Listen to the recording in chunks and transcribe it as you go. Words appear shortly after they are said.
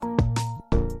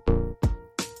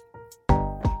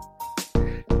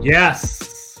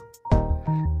Yes,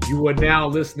 you are now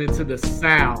listening to the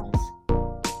sounds.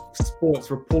 Sports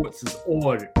Reports is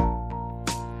ordered.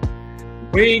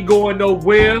 We ain't going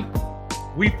nowhere.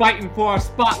 We fighting for our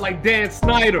spot like Dan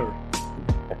Snyder.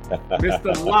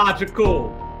 Mr.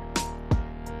 Logical.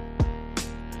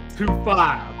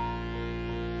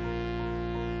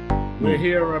 2-5. We're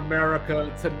here in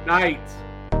America tonight.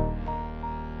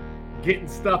 Getting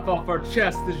stuff off our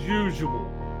chest as usual.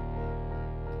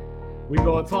 We're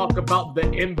going to talk about the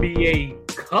NBA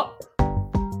Cup.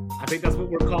 I think that's what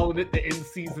we're calling it, the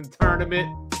in-season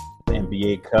tournament.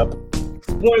 NBA Cup.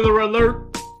 Spoiler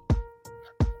alert,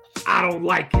 I don't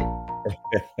like it.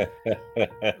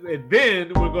 And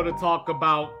then we're going to talk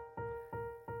about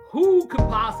who could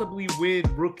possibly win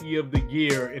Rookie of the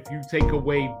Year if you take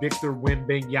away Victor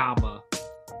Wembanyama.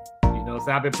 You know,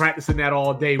 so I've been practicing that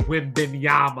all day,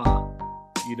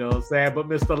 Wembanyama. You know what I'm saying? But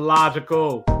Mr.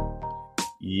 Logical.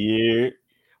 Yeah.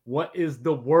 What is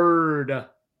the word?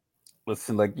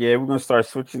 Listen, we're going to start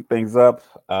switching things up.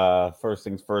 First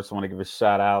things first, I want to give a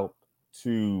shout out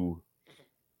to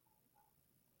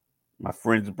my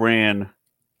friend's brand,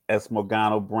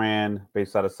 Esmogano brand,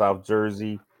 based out of South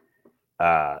Jersey.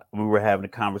 We were having a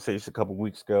conversation a couple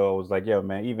weeks ago. I was like, yo,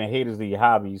 man, even haters leave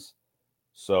hobbies.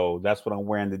 So that's what I'm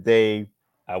wearing today.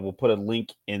 I will put a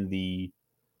link in the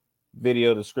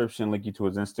video description, link you to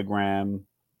his Instagram.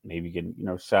 Maybe you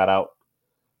can, shout out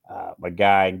my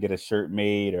guy and get a shirt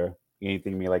made or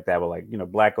anything made like that.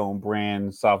 But black-owned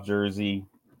brand, South Jersey,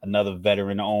 another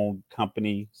veteran-owned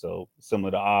company, so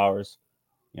similar to ours.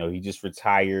 He just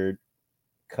retired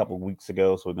a couple weeks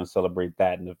ago, so we're gonna celebrate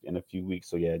that in a few weeks.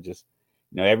 So yeah, just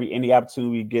any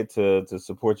opportunity you get to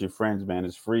support your friends, man,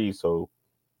 is free. So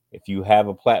if you have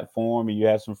a platform and you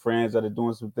have some friends that are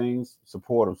doing some things,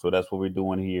 support them. So that's what we're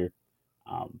doing here.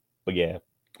 But yeah,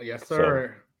 yes,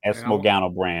 sir.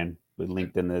 Esmogano brand with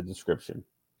linked in the description.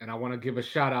 And I want to give a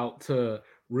shout out to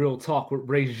Real Talk with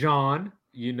Ray Jean.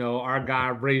 Our guy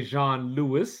Ray Jean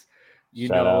Lewis.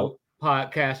 Shout out.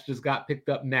 Podcast just got picked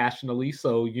up nationally.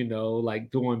 So,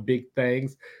 doing big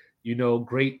things,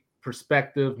 great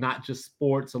perspective, not just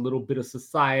sports, a little bit of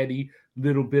society,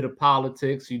 little bit of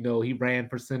politics. He ran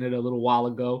for Senate a little while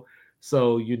ago.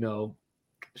 So,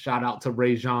 shout out to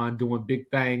Ray Jean doing big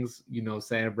things,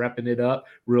 saying repping it up.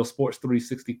 Real Sports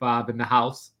 365 in the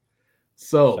house.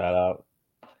 So shout out.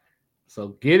 So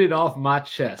get it off my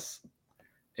chest.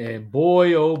 And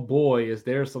boy, oh boy, is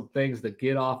there some things to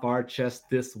get off our chest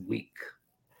this week.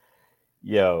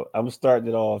 Yo, I'm starting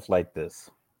it off like this.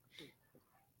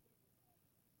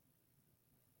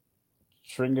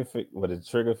 Trigger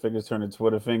fingers turn to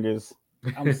Twitter fingers.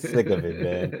 I'm sick of it,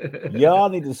 man. Y'all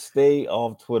need to stay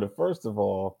off Twitter. First of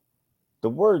all, the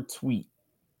word tweet,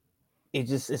 it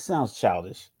sounds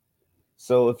childish.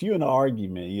 So if you're in an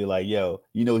argument, you're like, yo,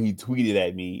 he tweeted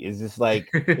at me. It's just like,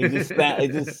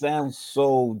 it just sounds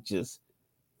so just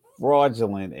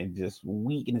fraudulent and just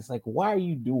weak. And it's like, why are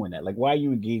you doing that? Like, why are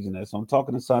you engaging that? So I'm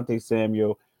talking to Sante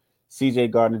Samuel,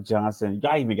 CJ Gardner-Johnson.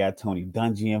 Y'all even got Tony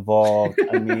Dungy involved.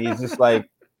 I mean, it's just like,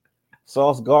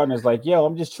 Sauce Gardner's like, yo,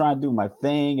 I'm just trying to do my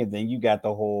thing. And then you got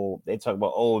they talk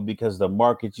about, because the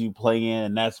market you play in,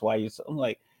 and that's why I'm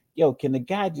like, yo, can the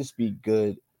guy just be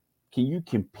good? Can you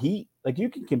compete? Like, you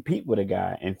can compete with a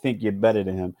guy and think you're better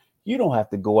than him. You don't have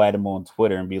to go at him on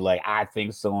Twitter and be like, I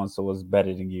think so-and-so is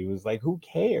better than you. It's like, who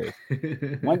cares?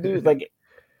 One dude's like,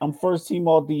 I'm first team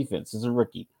all defense as a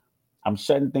rookie. I'm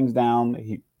shutting things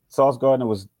down. Sauce Gardner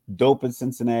was dope in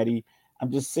Cincinnati.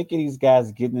 I'm just sick of these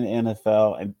guys getting in the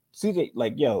NFL. And CJ,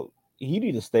 like, yo, he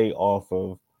need to stay off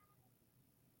of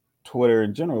Twitter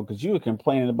in general because you were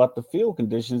complaining about the field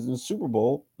conditions in the Super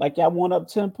Bowl like y'all won up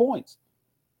 10 points.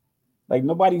 Like,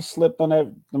 nobody slipped on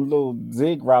them little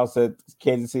zig routes that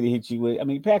Kansas City hit you with. I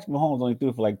mean, Patrick Mahomes only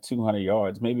threw for like 200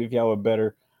 yards. Maybe if y'all were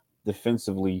better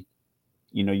defensively,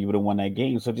 you would have won that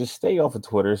game. So just stay off of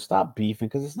Twitter. Stop beefing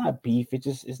because it's not beef.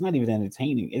 It's not even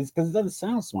entertaining. It's because it doesn't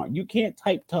sound smart. You can't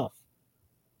type tough.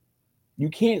 You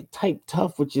can't type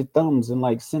tough with your thumbs and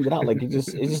like send it out. Like,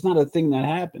 it's just not a thing that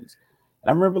happens. And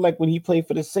I remember like when he played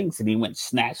for the Saints and he went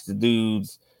snatch the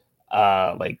dudes,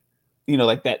 like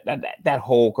that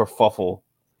whole kerfuffle.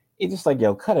 It's just like,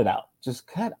 yo, cut it out. Just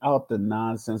cut out the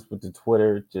nonsense with the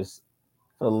Twitter. Just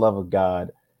for the love of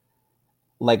God.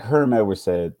 Like Herm Edwards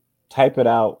said, type it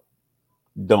out.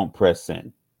 Don't press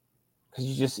send.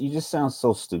 Because you just sound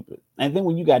so stupid. And then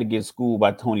when you got to get schooled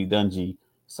by Tony Dungy,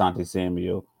 Sante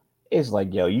Samuel, it's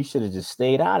like, yo, you should have just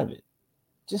stayed out of it.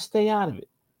 Just stay out of it.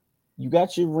 You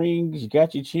got your rings, you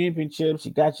got your championships,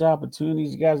 you got your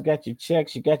opportunities, you guys got your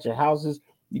checks, you got your houses,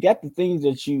 you got the things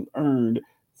that you earned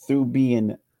through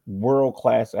being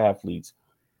world-class athletes.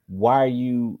 why are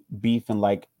you beefing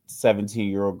like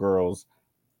 17-year-old girls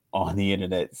on the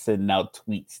internet, sending out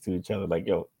tweets to each other like,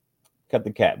 yo, cut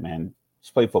the cat, man.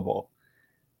 Just play football.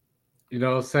 You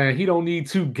know what I'm saying? He don't need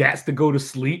 2 gats to go to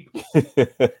sleep.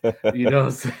 You know what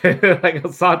I'm saying? Like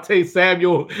Asante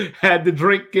Samuel had the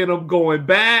drink in him going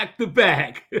back to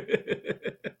back.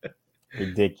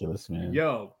 Ridiculous, man.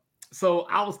 Yo, so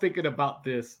I was thinking about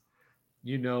this.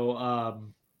 You know,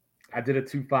 I did a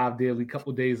 2-5 daily a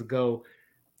couple days ago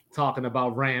talking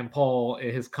about Rand Paul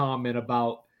and his comment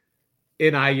about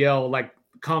NIL, like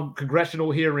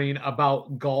congressional hearing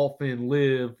about golf and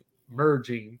live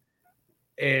merging.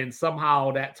 And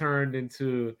somehow that turned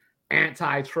into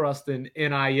antitrust and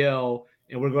NIL,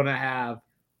 and we're going to have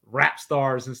rap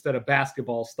stars instead of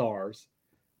basketball stars.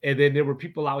 And then there were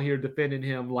people out here defending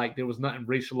him like there was nothing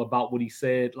racial about what he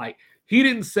said. Like he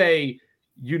didn't say,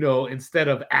 you know, instead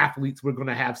of athletes, we're going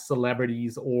to have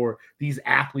celebrities or these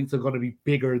athletes are going to be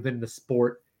bigger than the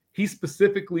sport. He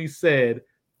specifically said,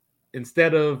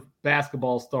 instead of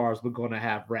basketball stars, we're going to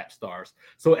have rap stars.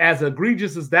 So as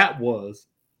egregious as that was,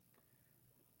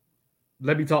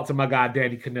 let me talk to my guy,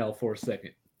 Danny Kanell, for a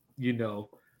second. You know,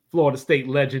 Florida State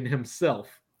legend himself,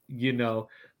 you know,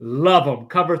 love him.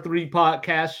 Cover 3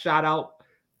 podcast, shout out,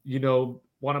 you know,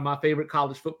 one of my favorite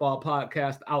college football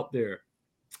podcasts out there.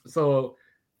 So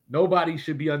nobody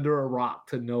should be under a rock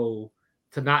to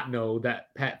not know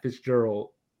that Pat Fitzgerald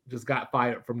just got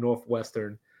fired from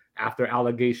Northwestern after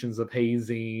allegations of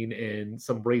hazing and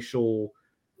some racial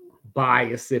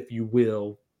bias, if you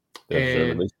will.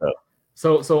 And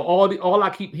so all I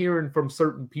keep hearing from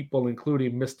certain people,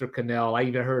 including Mr. Kanell, I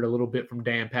even heard a little bit from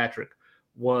Dan Patrick,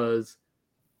 was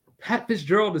Pat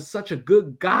Fitzgerald is such a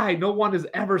good guy. No one has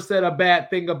ever said a bad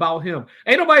thing about him.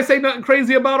 Ain't nobody say nothing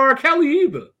crazy about R. Kelly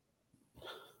either.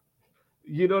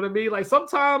 You know what I mean? Like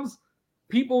sometimes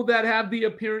people that have the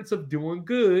appearance of doing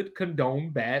good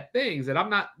condone bad things. And I'm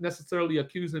not necessarily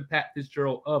accusing Pat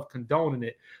Fitzgerald of condoning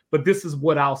it, but this is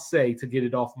what I'll say to get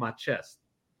it off my chest.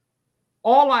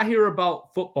 All I hear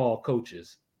about football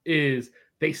coaches is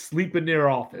they sleep in their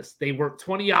office. They work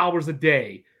 20 hours a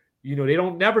day. You know, they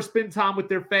don't never spend time with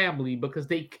their family because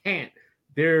they can't.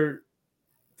 They're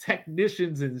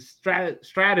technicians and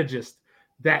strategists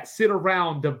that sit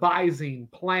around devising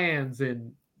plans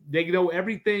and they know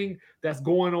everything that's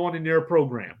going on in their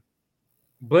program.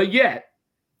 But yet,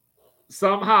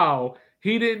 somehow,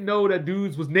 he didn't know that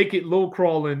dudes was naked low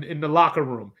crawling in the locker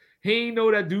room. He didn't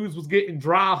know that dudes was getting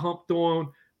dry humped on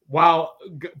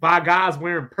by guys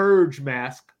wearing purge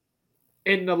masks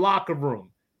in the locker room.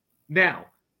 Now,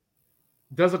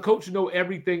 does a coach know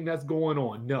everything that's going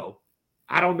on? No.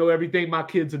 I don't know everything my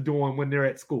kids are doing when they're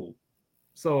at school.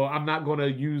 So I'm not going to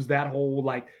use that whole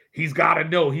like, he's got to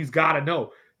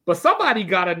know. But somebody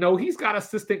got to know. He's got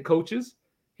assistant coaches.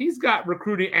 He's got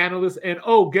recruiting analysts. And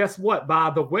oh, guess what?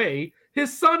 By the way,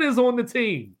 his son is on the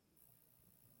team.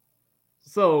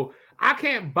 So I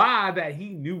can't buy that he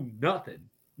knew nothing.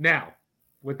 Now,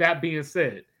 with that being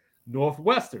said,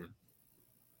 Northwestern,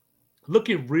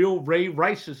 looking real Ray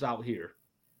Rice out here,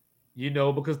 you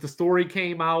know, because the story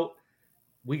came out.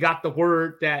 We got the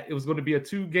word that it was going to be a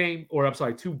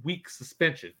 2-week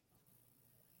suspension.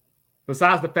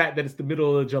 Besides the fact that it's the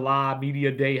middle of July,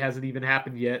 media day hasn't even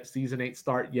happened yet. Season ain't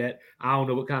start yet. I don't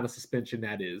know what kind of suspension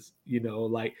that is. You know,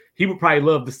 like he would probably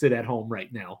love to sit at home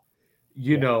right now,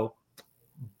 you know.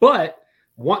 But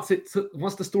once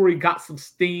the story got some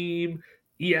steam,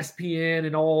 ESPN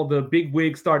and all the big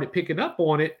wigs started picking up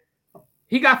on it,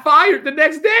 he got fired the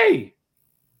next day.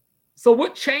 So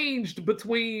what changed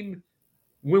between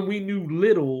when we knew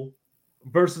little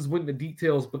versus when the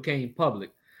details became public?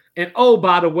 And oh,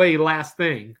 by the way, last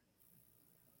thing,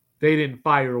 they didn't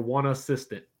fire one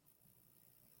assistant.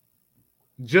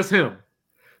 Just him.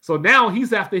 So now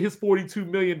he's after his $42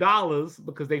 million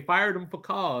because they fired him for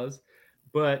cause.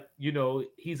 But, you know,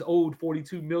 he's owed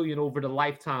 $42 million over the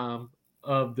lifetime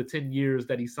of the 10 years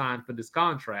that he signed for this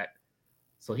contract.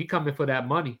 So he coming for that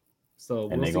money. So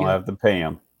and they're going to have to pay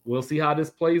him. We'll see how this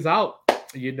plays out,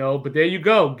 you know. But there you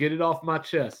go. Get it off my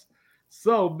chest.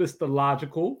 So, Mr.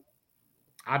 Logical,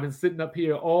 I've been sitting up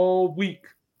here all week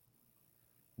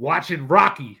watching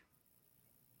Rocky.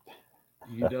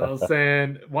 You know what I'm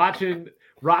saying? Watching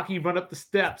Rocky run up the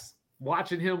steps,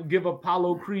 watching him give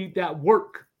Apollo Creed that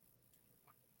work.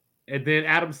 And then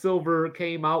Adam Silver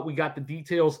came out. We got the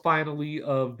details finally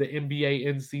of the NBA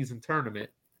in-season tournament.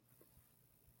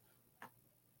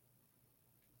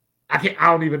 I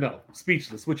don't even know.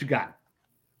 Speechless. What you got?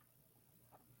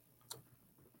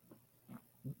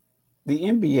 The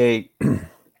NBA,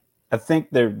 I think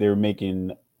they're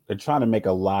trying to make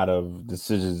a lot of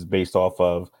decisions based off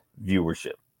of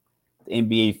viewership.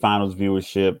 NBA Finals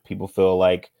viewership. People feel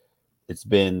like it's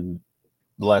been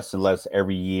less and less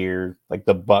every year. Like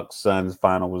the Bucks Suns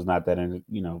final was not that,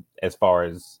 as far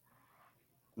as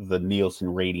the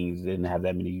Nielsen ratings, didn't have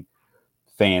that many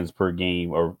fans per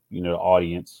game or the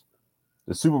audience.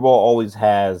 The Super Bowl always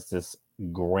has this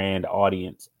grand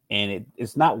audience, and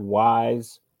it's not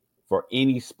wise for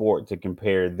any sport to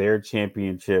compare their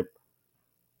championship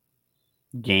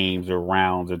games or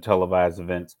rounds or televised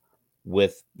events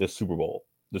with the Super Bowl.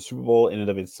 The Super Bowl in and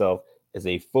of itself is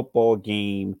a football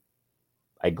game,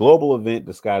 a global event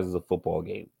disguised as a football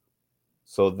game.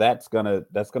 So that's gonna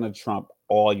trump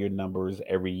all your numbers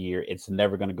every year. It's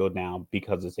never gonna go down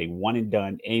because it's a one and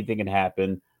done. Anything can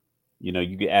happen.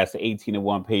 You get asked the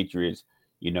 18-1 Patriots,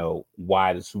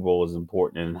 why the Super Bowl is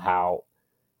important and how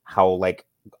like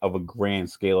of a grand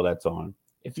scale that's on.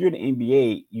 If you're in the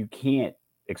NBA, you can't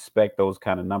expect those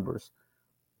kind of numbers.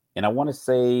 And I want to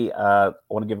say, I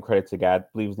want to give credit to a guy. I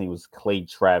believe his name was Clay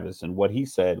Travis, and what he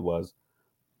said was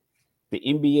the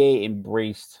NBA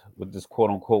embraced with this quote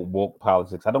unquote woke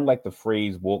politics. I don't like the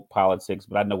phrase woke politics,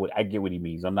 but I get what he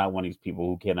means. I'm not one of these people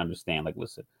who can't understand. Like,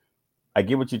 listen, I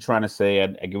get what you're trying to say. I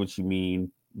get what you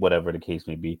mean, whatever the case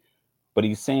may be. But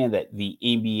he's saying that the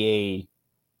NBA,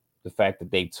 the fact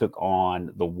that they took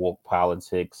on the woke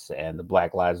politics and the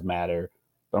Black Lives Matter,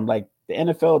 but I'm like, the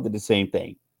NFL did the same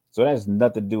thing. So that has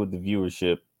nothing to do with the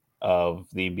viewership of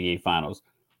the NBA finals.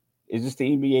 It's just the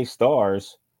NBA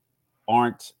stars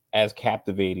aren't as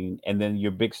captivating, and then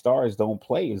your big stars don't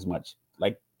play as much.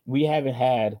 Like we haven't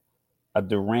had a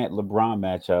Durant LeBron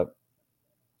matchup.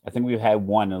 I think we've had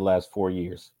one in the last 4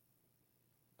 years,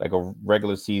 like a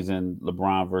regular season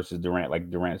LeBron versus Durant, like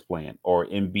Durant's playing, or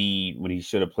Embiid when he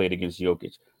should have played against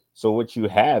Jokic. So what you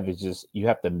have is just you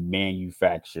have to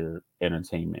manufacture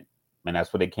entertainment, and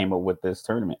that's what they came up with this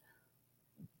tournament.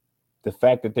 The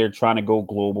fact that they're trying to go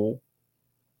global,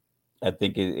 I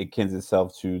think it kins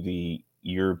itself to the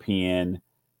European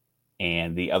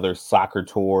and the other soccer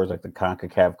tours, like the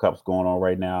CONCACAF Cups going on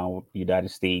right now, the United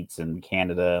States and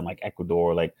Canada and like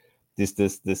Ecuador, like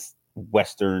this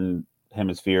Western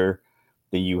hemisphere.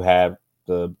 Then you have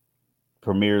the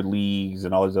Premier Leagues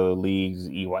and all these other leagues,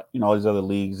 all these other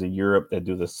leagues in Europe that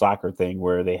do the soccer thing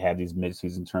where they have these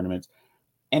mid-season tournaments,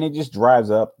 and it just drives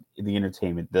up the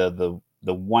entertainment, the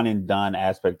one and done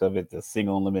aspect of it, the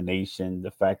single elimination,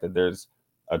 the fact that there's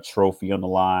a trophy on the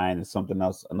line and something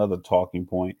else, another talking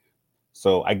point.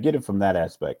 So I get it from that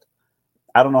aspect.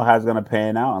 I don't know how it's going to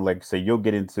pan out, and like I say, you'll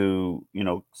get into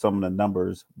some of the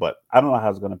numbers, but I don't know how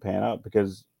it's going to pan out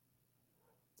because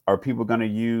are people going to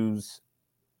use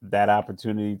that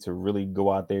opportunity to really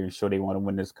go out there and show they want to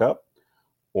win this cup,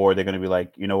 or they're going to be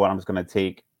like, you know what, I'm just going to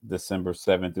take December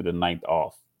 7th through the 9th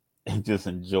off and just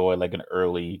enjoy like an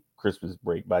early Christmas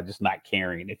break by just not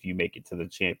caring if you make it to the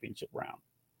championship round.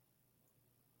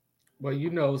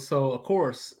 Well, so of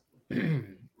course, the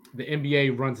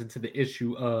NBA runs into the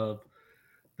issue of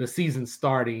the season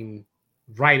starting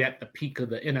right at the peak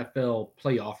of the NFL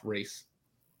playoff race,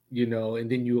 and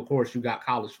then of course, you got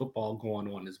college football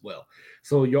going on as well.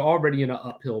 So you're already in an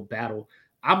uphill battle.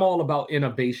 I'm all about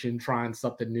innovation, trying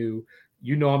something new.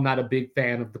 I'm not a big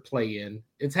fan of the play in.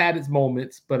 It's had its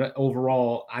moments, but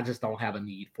overall, I just don't have a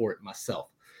need for it myself.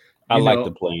 I You like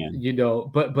the know,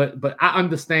 plan. but I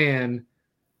understand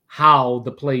how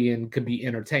the play-in could be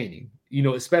entertaining.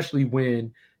 Especially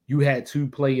when you had two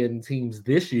play-in teams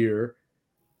this year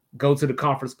go to the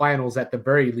conference finals at the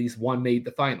very least. One made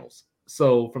the finals.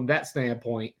 So from that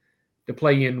standpoint, the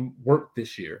play-in worked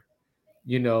this year.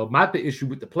 My the issue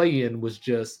with the play-in was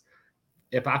just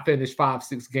if I finish 5,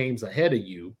 6 games ahead of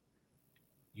you,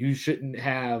 you shouldn't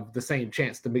have the same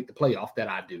chance to make the playoff that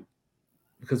I do.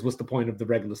 Because what's the point of the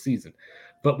regular season?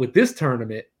 But with this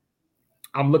tournament,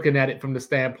 I'm looking at it from the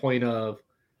standpoint of,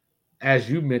 as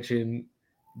you mentioned,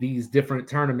 these different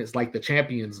tournaments like the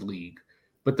Champions League.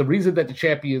 But the reason that the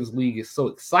Champions League is so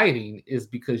exciting is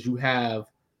because you have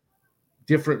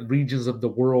different regions of the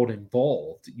world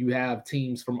involved. You have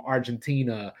teams from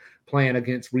Argentina playing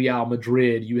against Real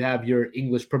Madrid. You have your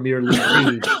English Premier League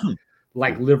teams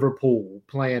like Liverpool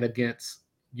playing against,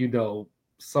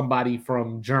 somebody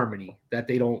from Germany that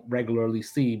they don't regularly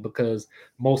see because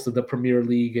most of the Premier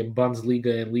League and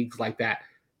Bundesliga and leagues like that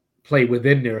play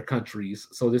within their countries.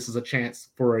 So this is a chance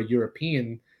for a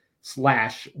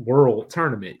European/world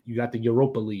tournament. You got the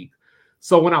Europa League.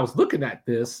 So when I was looking at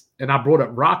this, and I brought up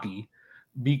Rocky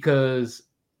because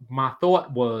my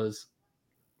thought was,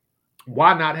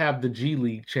 why not have the G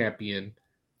League champion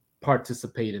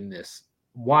participate in this?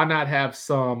 Why not have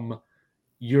some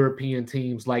European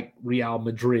teams like Real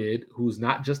Madrid, who's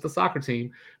not just a soccer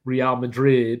team, Real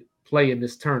Madrid play in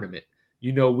this tournament?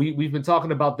 You know, we've been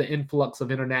talking about the influx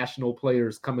of international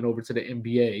players coming over to the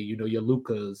NBA. You know, your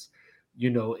Lucas, you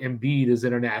know, Embiid is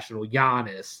international,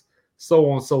 Giannis,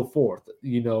 so on and so forth.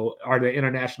 You know, are the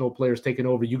international players taking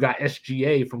over? You got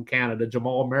SGA from Canada,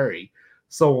 Jamal Murray,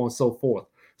 so on and so forth.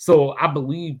 So I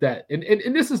believe that,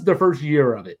 and this is the first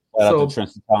year of it. Shout out to So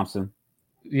Tristan Thompson.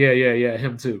 yeah,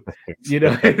 him too. You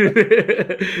know,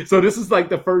 so this is like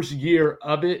the first year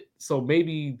of it. So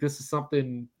maybe this is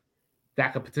something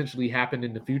that could potentially happen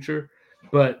in the future.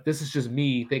 But this is just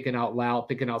me thinking out loud,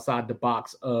 thinking outside the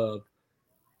box of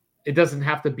it doesn't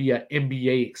have to be an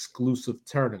NBA exclusive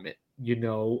tournament. You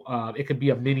know, it could be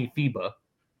a mini FIBA,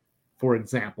 for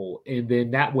example, and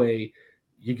then that way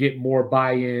you get more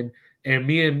buy-in. And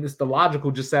me and Mr. Logical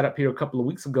just sat up here a couple of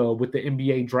weeks ago with the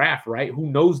NBA draft, right?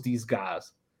 Who knows these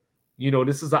guys? You know,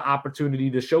 this is an opportunity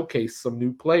to showcase some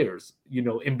new players. You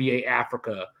know, NBA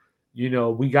Africa. You know,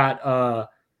 we got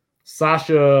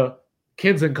Sasha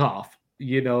Kinzenkopf,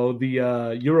 you know, the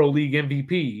EuroLeague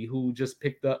MVP who just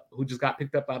got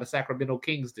picked up by the Sacramento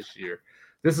Kings this year.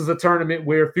 This is a tournament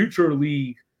where future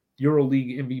league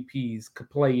EuroLeague MVPs could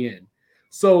play in.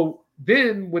 So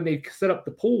then when they set up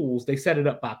the pools, they set it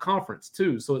up by conference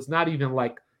too. So it's not even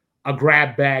like a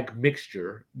grab bag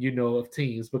mixture, you know, of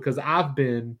teams, because I've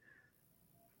been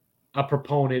a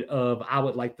proponent of I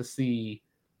would like to see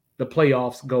the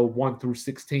playoffs go 1 through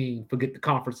 16, forget the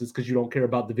conferences because you don't care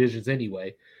about divisions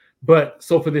anyway. But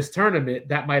so for this tournament,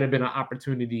 that might have been an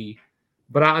opportunity,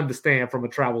 but I understand from a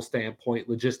travel standpoint,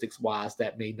 logistics wise,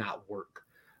 that may not work.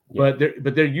 Yeah.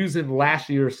 But they're using last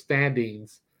year's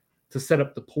standings to set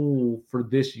up the pool for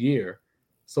this year.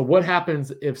 So what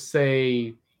happens if,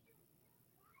 say,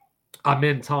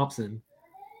 Amen Thompson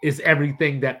is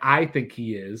everything that I think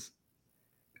he is,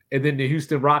 and then the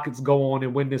Houston Rockets go on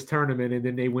and win this tournament, and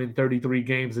then they win 33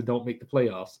 games and don't make the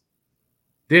playoffs?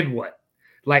 Then what?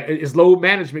 Like, is load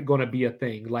management going to be a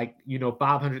thing? Like, you know,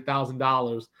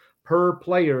 $500,000 per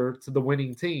player to the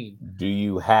winning team. Do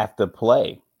you have to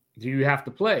play? Do you have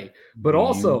to play? But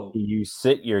also, can you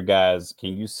sit your guys?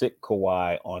 Can you sit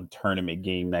Kawhi on tournament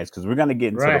game nights? Because we're going to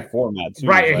get into the format too.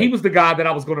 Right, and he was the guy that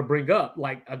I was going to bring up.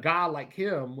 Like a guy like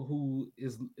him who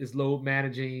is load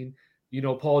managing. You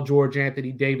know, Paul George,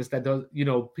 Anthony Davis, that does, you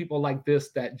know, people like this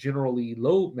that generally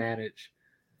load manage.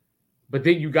 But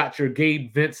then you got your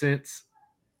Gabe Vincents,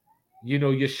 you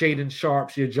know, your Shaden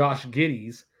Sharps, your Josh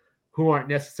Giddies, who aren't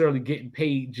necessarily getting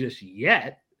paid just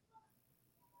yet.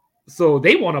 So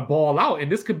they want to ball out.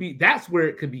 And that's where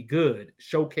it could be good,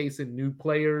 showcasing new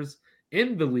players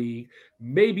in the league.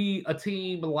 Maybe a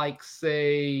team like,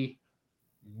 say,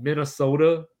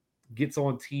 Minnesota gets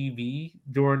on TV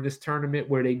during this tournament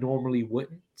where they normally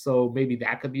wouldn't. So maybe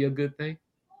that could be a good thing.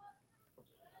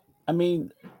 I mean,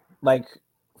 like,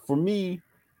 for me,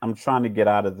 I'm trying to get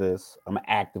out of this. I'm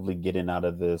actively getting out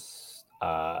of this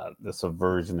this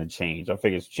aversion to change. I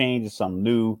figure change is something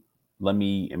new. Let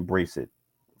me embrace it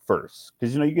first.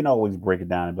 Because, you know, you can always break it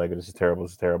down and be like, this is terrible,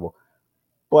 this is terrible.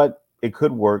 But it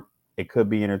could work. It could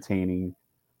be entertaining.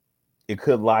 It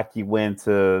could lock you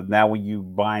into now when you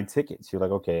buying tickets. You're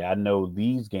like, okay, I know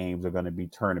these games are going to be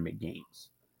tournament games,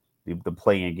 the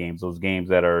play-in games, those games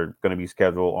that are going to be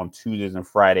scheduled on Tuesdays and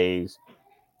Fridays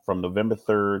from November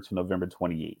 3rd to November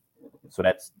 28th. So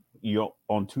that's, you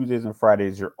on Tuesdays and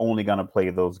Fridays, you're only going to play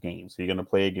those games. So you're going to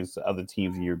play against the other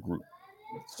teams in your group.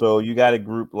 So you got a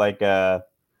group like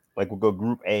we'll go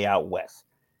Group A out west.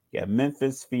 You have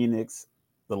Memphis, Phoenix,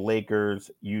 the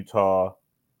Lakers, Utah,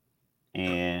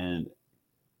 and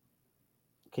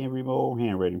can't read my old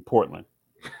handwriting, Portland.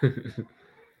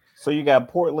 So you got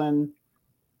Portland.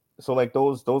 So like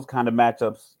those kind of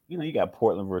matchups, you know, you got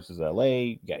Portland versus LA,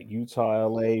 you got Utah,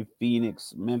 LA,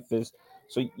 Phoenix, Memphis.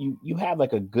 So you have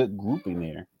like a good grouping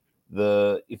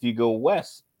there. If you go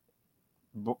west,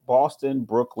 Boston,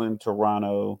 Brooklyn,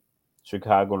 Toronto,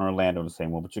 Chicago, and Orlando in the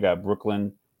same one, but you got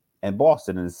Brooklyn and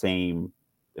Boston in the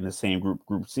same group,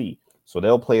 Group C. So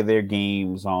they'll play their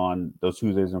games on those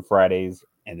Tuesdays and Fridays,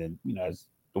 and then, you know, as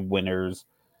the winners,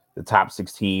 the top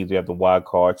 16s, we have the wild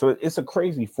card. So it's a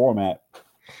crazy format.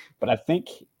 But I think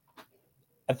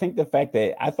the fact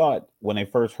that I thought when I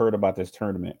first heard about this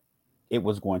tournament, they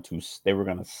were going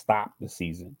to stop the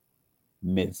season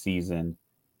mid-season,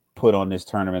 put on this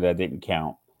tournament that didn't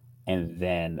count, and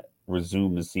then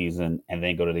resume the season and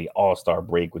then go to the All-Star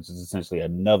break, which is essentially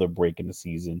another break in the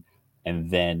season, and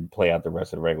then play out the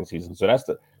rest of the regular season. So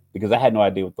because I had no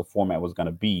idea what the format was going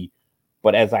to be.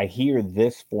 But as I hear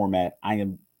this format,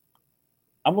 I'm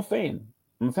a fan.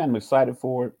 I'm excited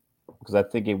for it because I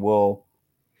think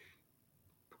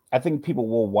people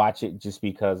will watch it just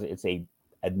because it's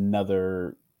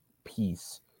another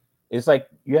piece. It's like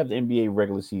you have the NBA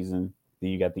regular season, then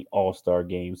you got the All-Star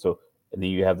game. So, and then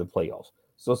you have the playoffs.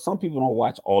 So some people don't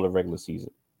watch all the regular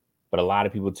season, but a lot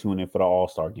of people tune in for the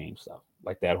All-Star game stuff,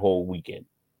 like that whole weekend.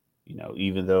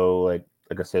 Even though like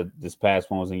I said, this past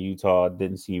one was in Utah, it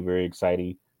didn't seem very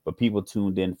exciting, but people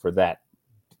tuned in for that,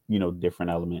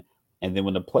 different element. And then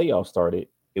when the playoffs started,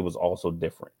 it was also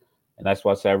different. And that's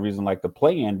why I say I reason like the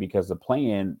play-in, because the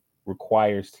play-in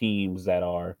requires teams that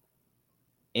are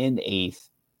in eighth,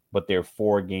 but they're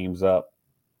 4 games up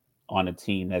on a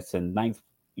team that's in ninth,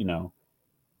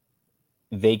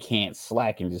 they can't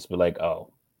slack and just be like,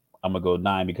 oh, I'm gonna go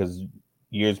 9, because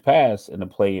years past in the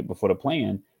play before the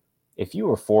play-in, if you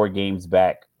were 4 games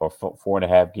back or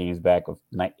 4.5 games back of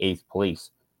eighth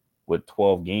place with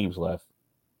 12 games left,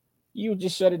 you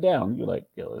just shut it down. You're like,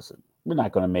 yo, listen, we're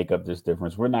not going to make up this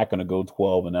difference. We're not going to go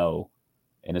 12-0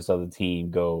 and this other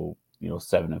team go,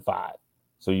 7-5.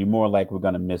 So you're more like we're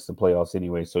going to miss the playoffs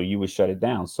anyway. So you would shut it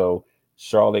down. So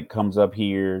Charlotte comes up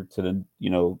here to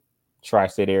the,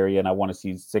 tri-state area, and I want to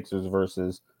see Sixers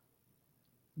versus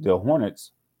the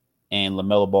Hornets, and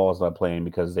LaMelo Ball is not playing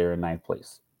because they're in 9th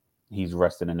place. He's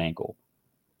resting an ankle.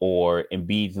 Or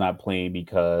Embiid's not playing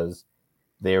because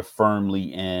they're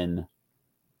firmly in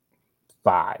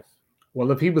 5.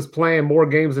 Well, if he was playing more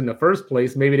games in the first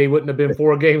place, maybe they wouldn't have been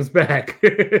 4 games back.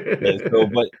 Yeah, so,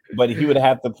 but he would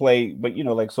have to play. But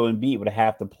so Embiid would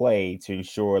have to play to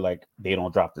ensure like they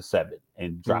don't drop to 7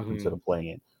 and drop into the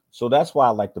play-in. So that's why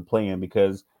I like the play-in,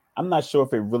 because I'm not sure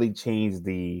if it really changed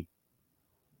the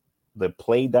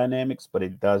play dynamics, but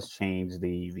it does change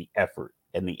the effort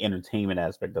and the entertainment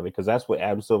aspect of it, because that's what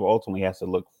Adam Silver ultimately has to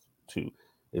look to.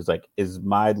 Is like, is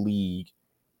my league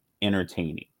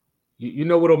entertaining? You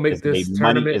know what'll make this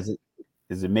tournament?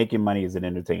 Is it making money? Is it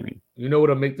entertaining? You know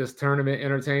what'll make this tournament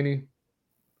entertaining?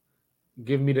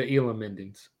 Give me the Elam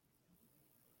endings.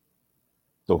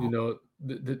 Oh.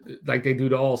 Like they do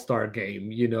the All-Star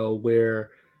game,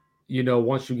 where,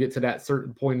 once you get to that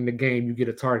certain point in the game, you get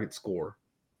a target score.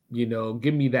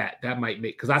 Give me that. That might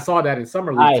make, because I saw that in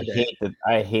Summer League today.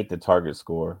 I hate the target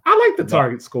score. I like the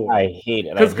target score. I hate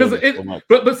it. Because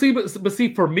but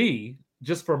see, for me,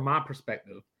 just from my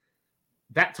perspective,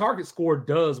 that target score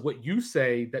does what you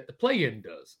say that the play-in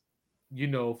does,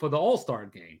 for the All-Star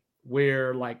game,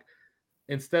 where like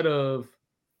instead of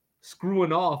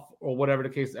screwing off or whatever the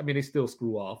case, I mean, they still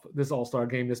screw off. This All-Star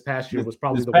game this past year was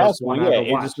probably the worst one I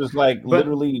ever watched. It just was like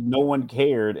literally no one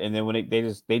cared, and then when they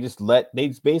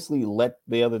basically let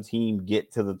the other team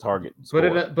get to the target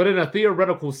score. But in a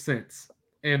theoretical sense,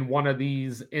 in one of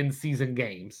these in-season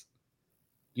games,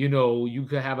 you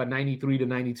could have a 93 to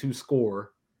 92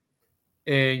 score,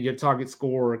 and your target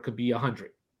score could be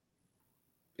 100.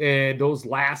 And those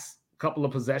last couple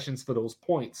of possessions for those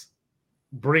points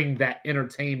bring that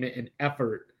entertainment and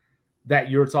effort that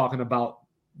you're talking about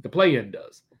the play-in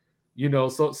does.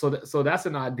 So that's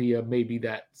an idea maybe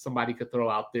that somebody could throw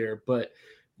out there. But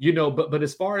but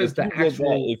as far as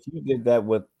if you did that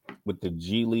with the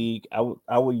G League,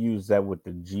 I would use that with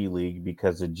the G League,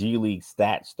 because the G League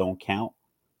stats don't count,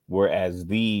 whereas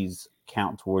these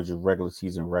count towards your regular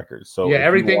season record. So yeah,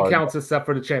 everything counts except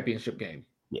for the championship game.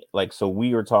 Yeah, like, so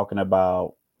we were talking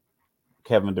about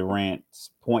Kevin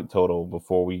Durant's point total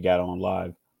before we got on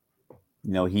live.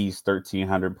 He's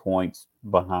 1,300 points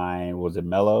behind. Was it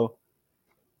Melo?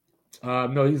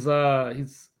 No, he's I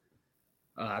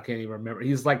can't even remember.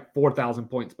 He's like 4,000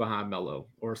 points behind Melo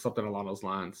or something along those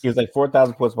lines. He was like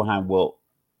 4,000 points behind Wilt,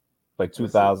 like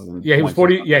 2,000. Yeah, he was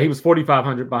 40. Yeah, he was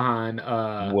 4,500 behind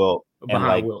Wilt.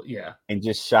 Behind Wilt, yeah, and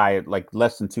just shy of like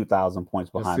less than 2,000 points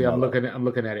behind. See, I'm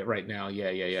looking at it right now.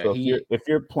 Yeah. So if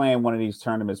you're playing one of these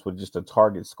tournaments with just a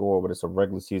target score, but it's a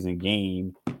regular season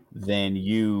game, then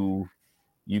you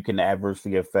can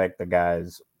adversely affect the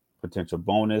guy's potential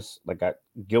bonus. Like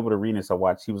Gilbert Arenas, I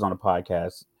watched. He was on a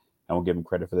podcast. I won't give him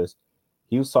credit for this.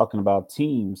 He was talking about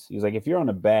teams. He's like, if you're on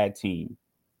a bad team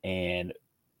and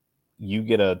you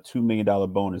get a $2 million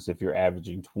bonus if you're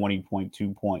averaging 20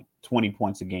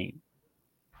 points a game,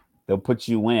 they'll put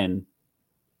you in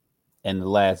the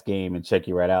last game and check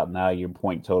you right out. Now your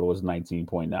point total is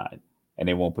 19.9, and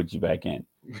they won't put you back in.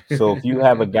 So if you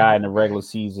have a guy in the regular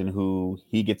season who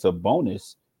he gets a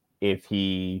bonus if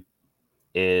he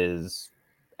is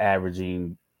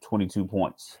averaging 22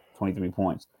 points, 23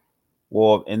 points.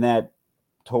 Well, in that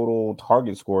total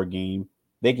target score game,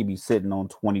 they could be sitting on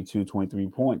 22, 23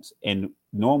 points. And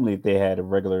normally if they had a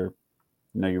regular,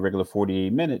 your regular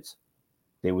 48 minutes,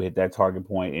 they would hit that target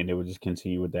point and they would just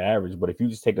continue with the average. But if you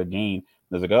just take a game,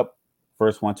 there's like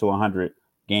first one to 100,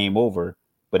 game over,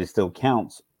 but it still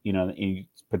counts, and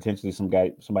potentially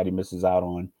somebody misses out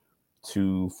on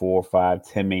 $2, $4,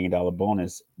 $5, $10 million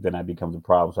bonus, then that becomes a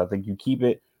problem. So I think you keep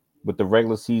it with the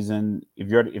regular season, if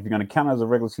you're going to count it as a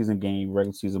regular season game,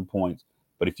 regular season points,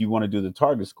 but if you want to do the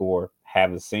target score,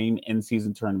 have the same in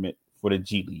season tournament for the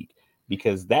G League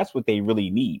because that's what they really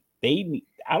need.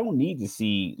 I don't need to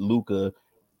see Luka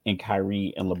and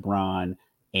Kyrie and LeBron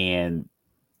and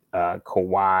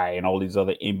Kawhi and all these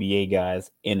other NBA guys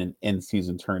in an in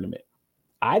season tournament.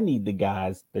 I need the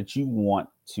guys that you want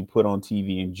to put on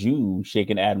TV in June,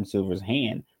 shaking Adam Silver's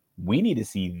hand. We need to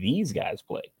see these guys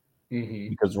play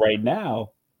because right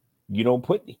now you don't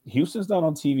put Houston's not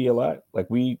on TV a lot. Like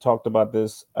we talked about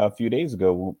this a few days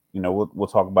ago. We'll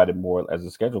talk about it more as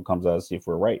the schedule comes out, see if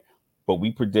we're right. But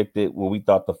we predicted what we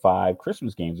thought the 5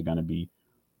 Christmas games are going to be.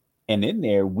 And in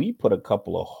there, we put a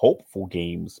couple of hopeful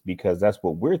games because that's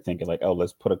what we're thinking. Like, oh,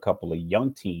 let's put a couple of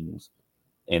young teams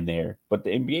in there. But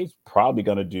the NBA is probably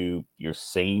going to do your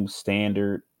same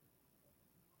standard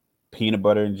peanut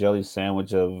butter and jelly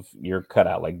sandwich of your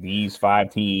cutout, like these 5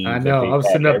 teams. I know. I'm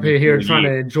sitting up here trying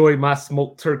to enjoy my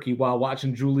smoked turkey while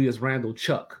watching Julius Randle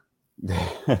chuck.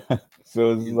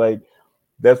 So it's like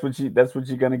that's what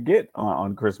you're gonna get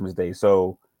on Christmas Day.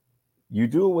 So you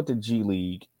do it with the G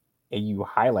League and you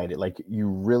highlight it, like you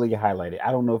really highlight it.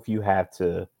 I don't know if you have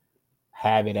to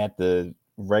have it at the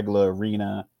regular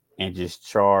arena and just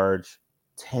charge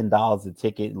 $10 a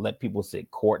ticket and let people sit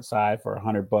courtside for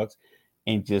 $100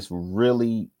 and just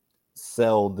really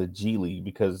sell the G League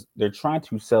because they're trying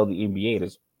to sell the NBA.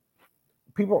 There's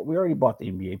people, we already bought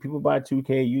the NBA. People buy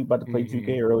 2K. You about to play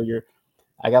 2K earlier.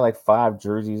 I got like 5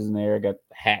 jerseys in there. I got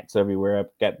hats everywhere. I've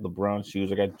got LeBron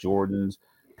shoes. I got Jordans.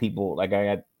 People like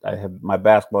I have my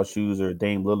basketball shoes or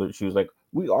Dame Lillard shoes. Like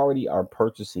we already are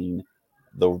purchasing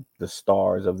the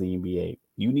stars of the NBA.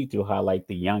 You need to highlight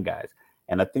the young guys.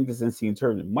 And I think this NCAA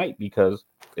tournament might, because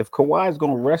if Kawhi is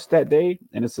going to rest that day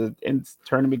and it's a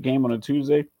tournament game on a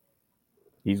Tuesday,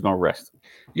 he's going to rest.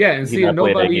 Yeah, and see,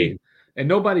 nobody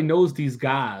knows these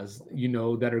guys,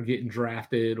 that are getting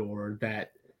drafted or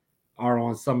that are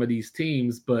on some of these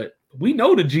teams, but we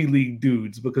know the G League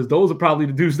dudes because those are probably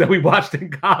the dudes that we watched in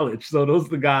college. So those are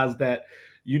the guys that,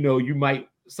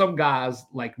 some guys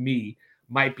like me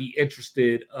might be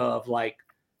interested of like,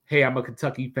 hey, I'm a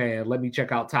Kentucky fan. Let me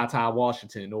check out Ty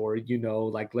Washington, or,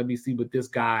 let me see what this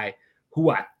guy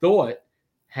who I thought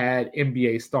had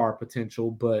NBA star potential,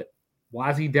 but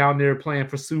why is he down there playing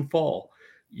for Sioux Fall?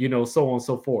 So on and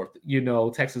so forth,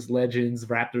 Texas Legends,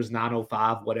 Raptors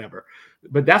 905, whatever.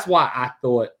 But that's why I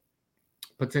thought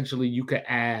potentially you could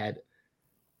add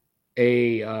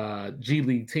a G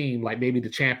League team, like maybe the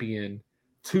champion,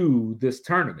 to this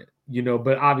tournament,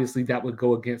 but obviously that would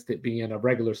go against it being a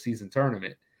regular season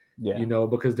tournament. Yeah,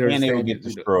 because they're and they would get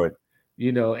destroyed.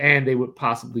 And they would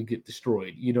possibly get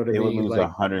destroyed. You know what I mean? They would lose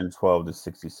 112 to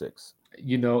 66.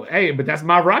 Hey, but that's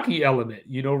my Rocky element.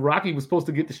 Rocky was supposed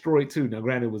to get destroyed too. Now,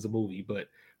 granted, it was a movie, but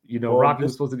Rocky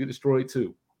was supposed to get destroyed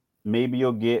too. Maybe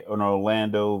you'll get an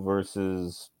Orlando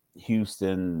versus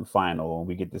Houston final.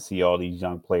 We get to see all these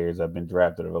young players that have been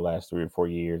drafted over the last 3 or 4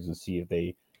 years and see if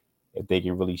they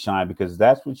can really shine, because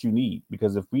that's what you need.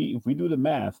 Because if we do the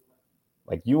math,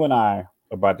 like you and I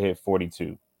are about to hit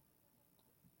 42.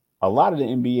 A lot of the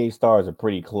NBA stars are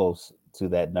pretty close to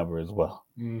that number as well.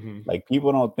 Mm-hmm. Like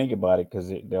people don't think about it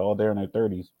because they're all there in their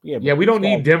 30s. Yeah, we don't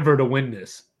need Denver to win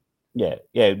this. Yeah.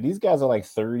 These guys are like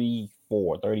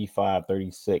 34, 35,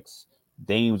 36.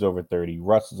 Dame's over 30.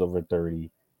 Russ is over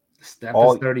 30. Steph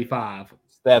is 35.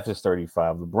 Steph is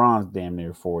 35. LeBron's damn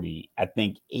near 40. I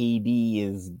think AD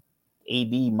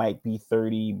might be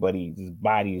 30, but his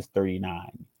body is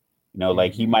 39.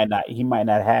 Like he might not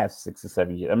have 6 or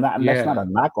 7 years. That's not a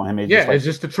knock on him. It's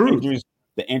just the truth.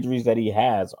 The injuries that he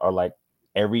has are like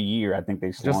every year. I think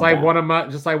they slow just like one of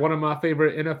my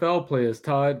favorite NFL players,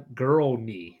 Todd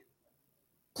Gurley.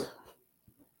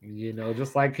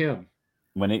 Just like him.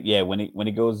 When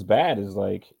it goes bad, it's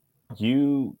like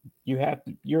you're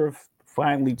a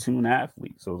finely tuned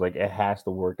athlete. So it's like it has to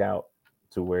work out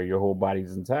to where your whole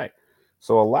body's intact.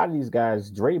 So a lot of these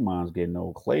guys, Draymond's getting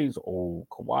old, Clay's old,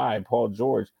 Kawhi, Paul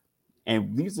George,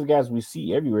 and these are the guys we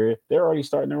see everywhere. They're already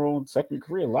starting their own second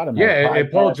career. A lot of them,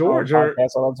 and Paul George all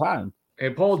the time.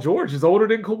 And Paul George is older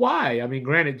than Kawhi. I mean,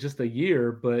 granted, just a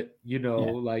year, but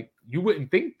like you wouldn't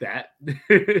think that.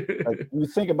 Like, you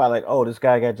think about like, oh, this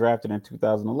guy got drafted in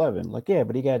 2011. Like, yeah,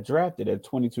 but he got drafted at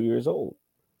 22 years old.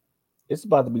 It's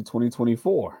about to be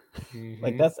 2024. Mm-hmm.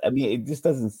 Like it just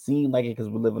doesn't seem like it because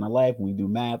we're living a life and we do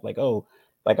math. Like, oh,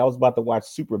 like I was about to watch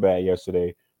Superbad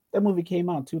yesterday. That movie came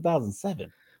out in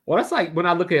 2007. Well, that's like when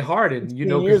I look at Harden,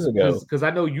 years ago. Because I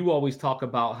know you always talk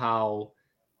about how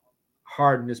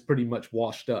Harden is pretty much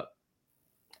washed up.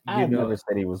 I never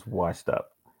said he was washed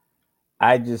up.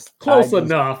 Close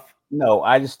enough. No,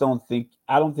 I just don't think.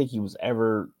 I don't think he was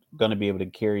ever going to be able to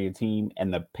carry a team,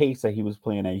 and the pace that he was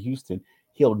playing at Houston,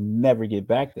 he'll never get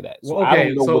back to that. So Well, I don't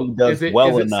okay. know what he So does well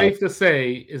is it enough safe to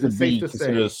say? Is to it safe be to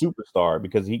considered a say? superstar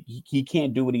because he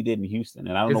can't do what he did in Houston,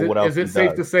 and I don't know what else Is he it safe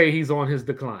does. to say he's on his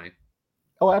decline?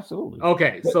 Oh, absolutely.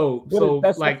 Okay. But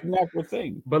that's Like, the natural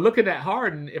thing. but looking at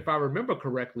Harden, if I remember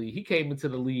correctly, he came into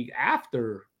the league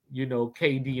after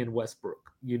KD and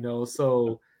Westbrook.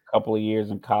 So A couple of years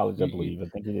in college, I believe. I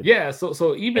think he did yeah.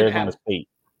 So even Arizona at State.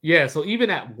 so even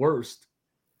at worst,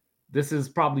 this is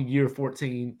probably year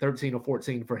 14, 13 or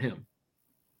 14 for him.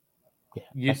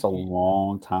 Yeah, that's a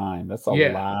long time. That's a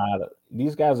Yeah. lot.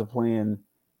 These guys are playing.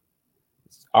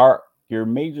 Your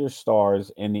major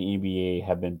stars in the NBA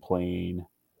have been playing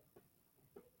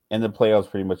in the playoffs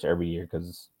pretty much every year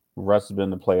because Russ has been in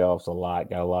the playoffs a lot,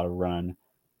 got a lot of run.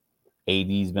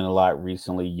 AD's been a lot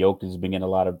recently. Jokic's been getting a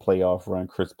lot of playoff run.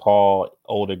 Chris Paul,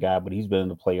 older guy, but he's been in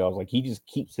the playoffs. Like he just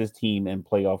keeps his team in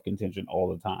playoff contention all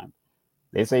the time.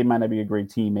 They say he might not be a great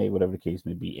teammate, whatever the case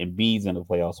may be. And B's in the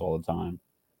playoffs all the time.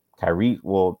 Kyrie,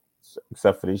 well,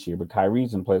 except for this year, but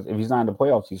Kyrie's in playoffs. If he's not in the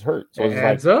playoffs, he's hurt. So it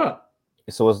adds up.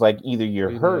 So it's like either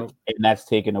you're hurt and that's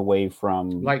taken away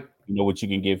from like what you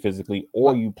can give physically,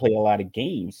 or you play a lot of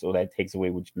games, so that takes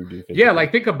away what you can do physically. Yeah,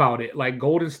 like think about it. Like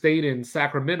Golden State and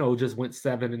Sacramento just went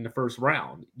 7 in the first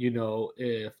round.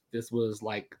 If this was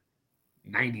like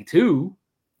 92,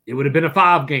 it would have been a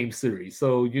 5-game series.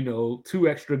 So 2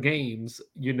 extra games,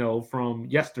 from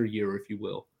yesteryear, if you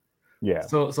will. Yeah.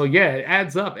 So yeah, it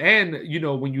adds up. And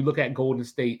when you look at Golden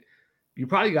State, you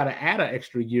probably got to add an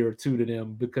extra year or 2 to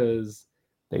them because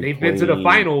they've been to the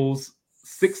finals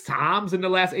 6 times in the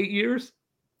last 8 years.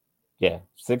 Yeah,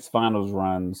 6 finals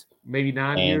runs, maybe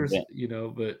 9 years,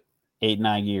 but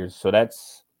 8-9 years. So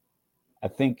that's, I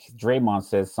think Draymond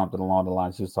says something along the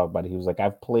lines he was talking about. He was like,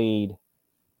 I've played.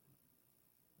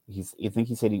 I think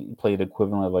he said he played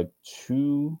equivalent of like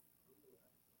 2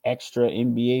 extra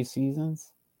NBA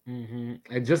seasons. Mm-hmm.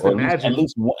 And just imagine at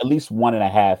least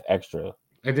 1.5 extra.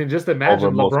 And then just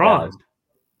imagine LeBron.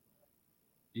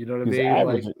 You know what I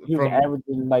mean? He was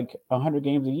averaging like 100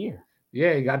 games a year.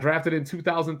 Yeah, he got drafted in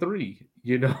 2003.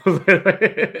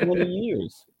 20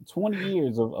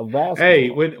 years of basketball. Hey,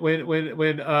 when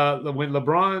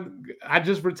LeBron, I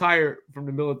just retired from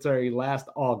the military last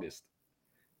August.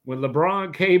 When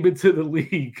LeBron came into the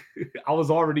league, I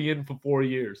was already in for 4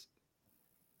 years.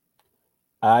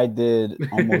 I did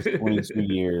almost 22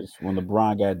 years. When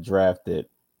LeBron got drafted,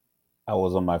 I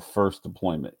was on my first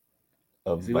deployment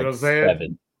of like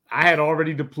 7. I had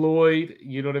already deployed,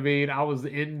 you know what I mean? I was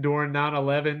in during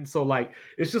 9/11. So like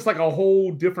it's just like a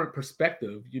whole different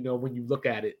perspective, when you look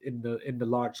at it in the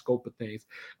large scope of things.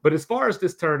 But as far as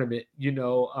this tournament,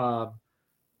 I'm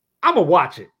gonna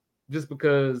watch it just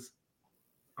because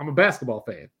I'm a basketball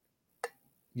fan.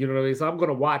 You know what I mean? So I'm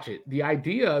gonna watch it. The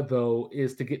idea though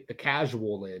is to get the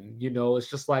casual in, it's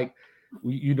just like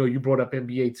you brought up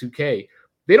NBA 2K.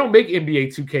 They don't make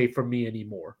NBA 2K for me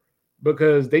anymore,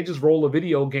 because they just roll a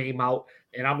video game out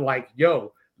and I'm like,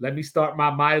 yo, let me start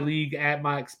my league, add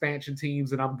my expansion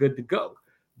teams, and I'm good to go.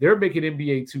 They're making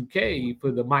NBA 2K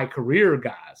for the my career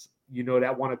guys,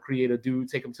 that want to create a dude,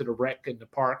 take them to the rec in the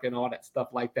park and all that stuff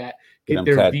like that, get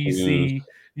their VC,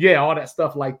 all that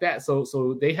stuff like that.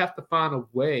 So they have to find a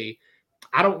way.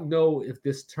 I don't know if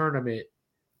this tournament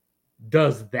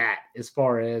does that as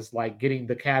far as like getting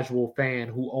the casual fan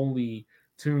who only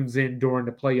tunes in during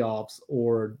the playoffs,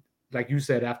 or like you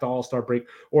said, after All-Star break,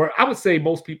 or I would say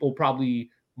most people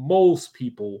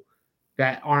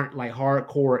that aren't like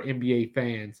hardcore NBA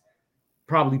fans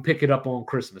probably pick it up on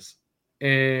Christmas.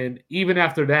 And even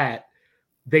after that,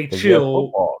 they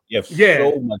chill. You have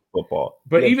so much football.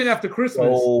 But even after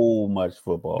Christmas, so much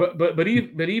football. But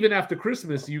even after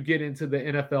Christmas, you get into the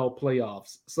NFL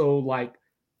playoffs. So like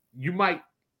you might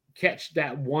catch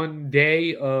that one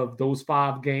day of those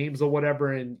 5 games or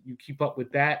whatever, and you keep up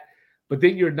with that. But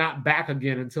then you're not back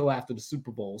again until after the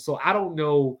Super Bowl. So I don't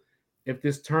know if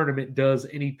this tournament does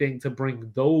anything to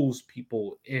bring those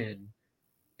people in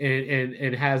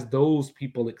and has those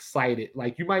people excited.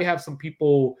 Like you might have some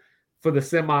people for the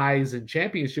semis and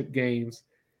championship games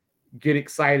get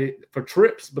excited for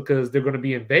trips because they're going to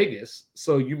be in Vegas.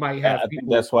 So you might have I think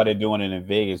that's why they're doing it in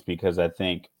Vegas, because I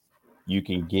think you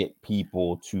can get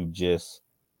people to just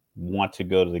want to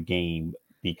go to the game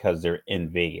because they're in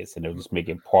Vegas and they're just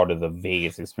making part of the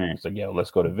Vegas experience. Like, yo,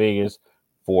 let's go to Vegas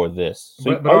for this.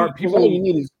 So all you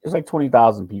need is it's like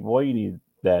 20,000 people. All you need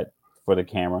that for the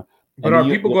camera. But are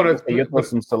people going to put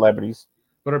some celebrities?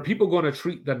 But are people going to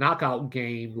treat the knockout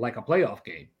game like a playoff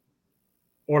game,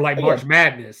 or like March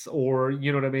Madness, or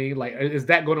you know what I mean? Like, is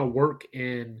that going to work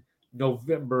in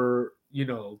November,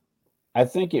 I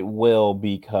think it will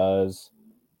because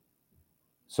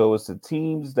so it's the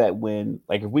teams that win.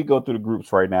 Like if we go through the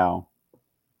groups right now,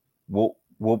 we'll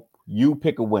you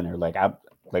pick a winner. Like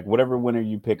whatever winner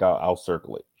you pick, I'll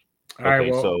circle it. All right,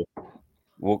 Okay, well, so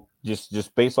we'll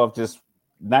just based off just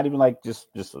not even like just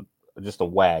a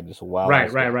wag, just a wild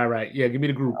ass guess. right. Yeah, give me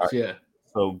the All groups. right, Yeah.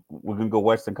 so we're gonna go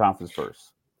Western Conference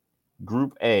first.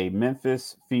 Group A: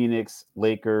 Memphis, Phoenix,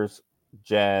 Lakers,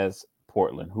 Jazz,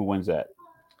 Portland. Who wins that?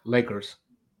 Lakers.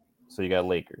 So you got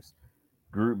Lakers.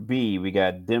 Group B, we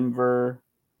got Denver,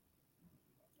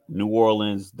 New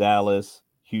Orleans, Dallas,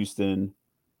 Houston.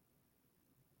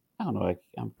 I don't know.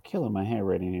 I'm killing my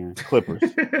handwriting here. Clippers.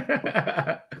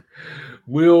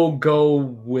 We'll go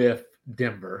with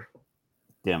Denver.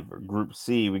 Denver. Group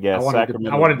C, we I got wanted to I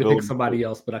Sacramento, wanted to pick Golden somebody State.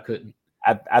 else, but I couldn't.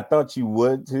 I thought you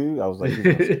would too. I was like, he's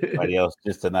gonna say somebody else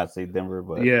just to not say Denver.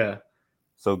 But Yeah.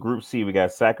 so Group C, we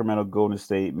got Sacramento, Golden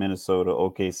State, Minnesota,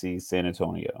 OKC, San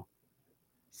Antonio.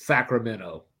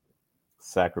 Sacramento.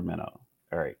 Sacramento.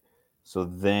 All right. So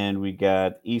then we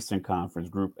got Eastern Conference,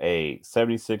 Group A,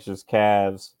 76ers,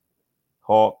 Cavs,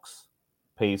 Hawks,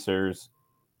 Pacers,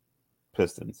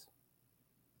 Pistons.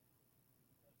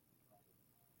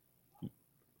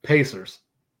 Pacers.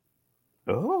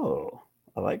 Oh,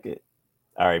 I like it.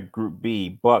 All right, Group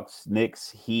B, Bucks, Knicks,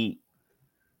 Heat,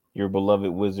 your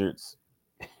beloved Wizards,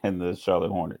 and the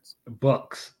Charlotte Hornets.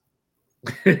 Bucks.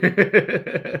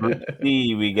 Group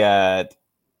C, we got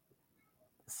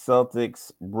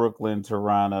Celtics, Brooklyn,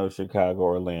 Toronto, Chicago,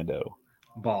 Orlando,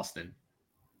 Boston.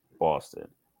 Boston.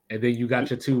 And then you got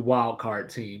your two wild card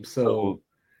teams. So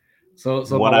my one out of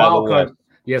the wild card,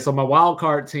 West. so my wild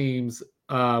card teams,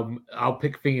 I'll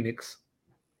pick Phoenix,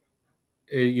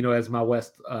 as my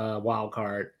West wild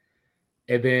card.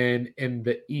 And then in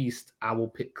the East, I will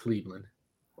pick Cleveland.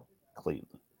 Cleveland.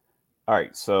 All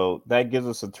right, so that gives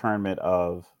us a tournament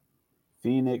of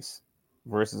Phoenix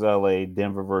versus LA,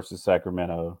 Denver versus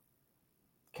Sacramento,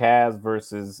 Cavs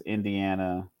versus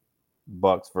Indiana,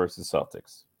 Bucks versus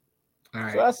Celtics. All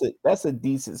right. So that's a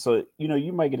decent. So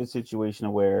you might get a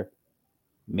situation where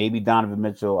maybe Donovan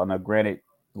Mitchell. I know, granted,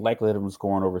 the likelihood of him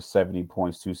scoring over 70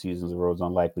 points 2 seasons in a row is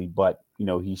unlikely, but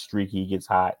he's streaky, he gets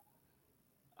hot.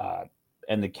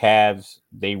 And the Cavs,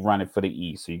 they run it for the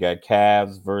East. So you got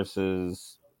Cavs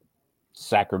versus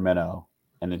Sacramento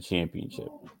in the championship.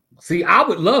 See, I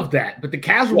would love that, but the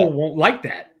casual won't like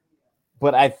that.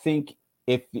 But I think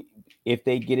if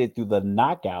they get it through the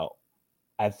knockout,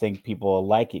 I think people will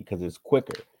like it because it's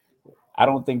quicker. I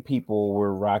don't think people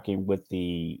were rocking with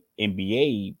the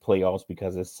NBA playoffs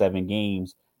because it's 7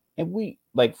 games. And we,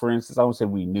 like, for instance, I don't say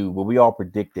we knew, but we all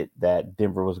predicted that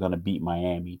Denver was going to beat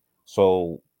Miami.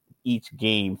 So each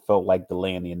game felt like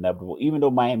delaying the inevitable. Even though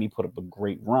Miami put up a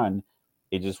great run,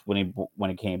 it just when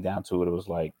it came down to it, it was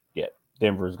like, yeah,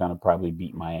 Denver is going to probably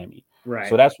beat Miami. Right.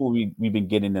 So that's what we've been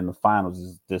getting in the finals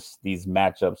is these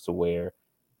matchups to where,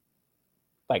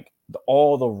 like,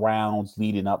 all the rounds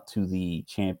leading up to the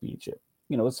championship.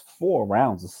 It's 4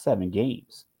 rounds of 7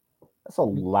 games. That's a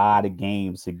lot of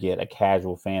games to get a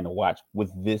casual fan to watch.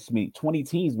 With this many 20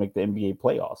 teams make the NBA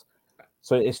playoffs,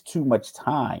 so it's too much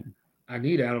time. I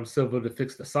need Adam Silver to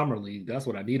fix the summer league. That's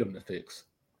what I need him to fix.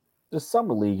 The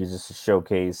summer league is just a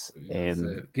showcase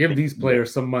and give these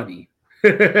players some money.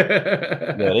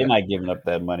 They're not giving up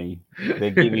that money.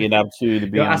 They give you an opportunity to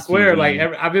be on I swear,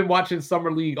 TV. I've been watching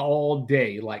summer league all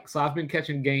day. So I've been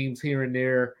catching games here and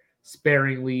there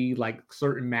sparingly, like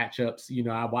certain matchups.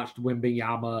 I watched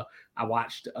Wembanyama. I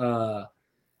watched Amen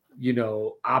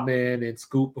and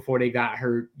Scoop before they got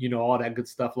hurt. All that good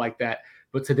stuff like that.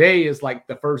 But today is like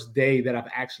the first day that I've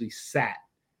actually sat,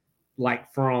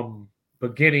 like, from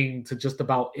beginning to just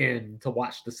about end to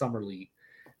watch the summer league.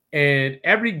 And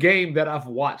every game that I've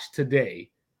watched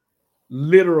today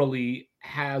literally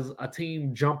has a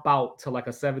team jump out to like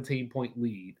a 17-point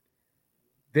lead.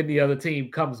 Then the other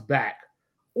team comes back,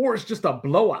 or it's just a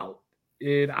blowout.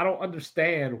 And I don't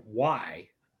understand why.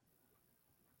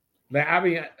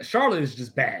 Charlotte is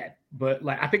just bad. But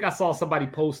I think I saw somebody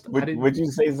post. Would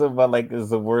you say something about like it's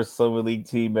the worst summer league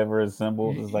team ever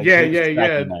assembled? It's like, yeah.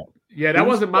 That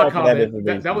wasn't my comment.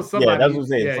 That was somebody. Yeah, that's what I'm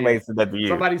saying. Somebody said that to you.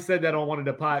 Somebody said that on one of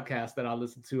the podcasts that I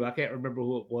listened to. I can't remember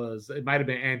who it was. It might have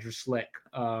been Andrew Schleck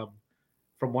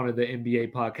from one of the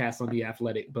NBA podcasts on The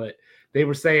Athletic. But they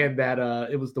were saying that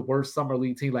it was the worst summer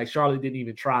league team. Like, Charlotte didn't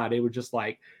even try. They were just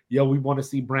like, yo, we want to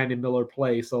see Brandon Miller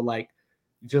play. So, like,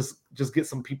 just get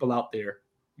some people out there.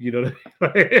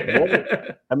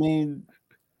 I mean,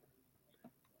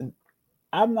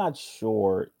 I'm not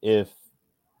sure if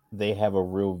they have a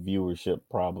real viewership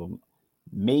problem.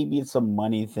 Maybe it's a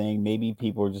money thing. Maybe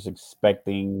people are just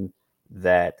expecting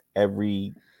that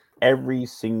every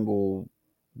single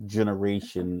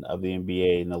generation of the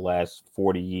NBA in the last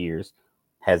 40 years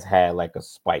has had like a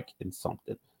spike in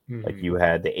something. Like Mm-hmm. you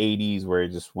had the 80s where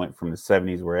it just went from the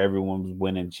 70s where everyone was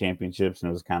winning championships and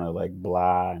it was kind of like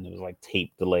blah and it was like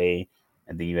tape delay.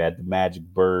 And then you had the Magic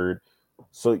Bird.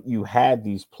 So you had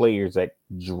these players that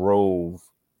drove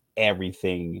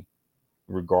everything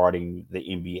regarding the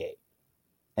NBA.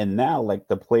 And now like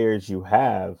the players you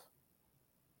have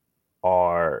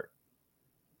are,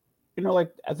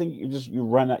 like I think you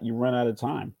run out of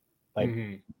time. Like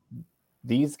Mm-hmm.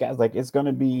 these guys, like it's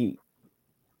gonna be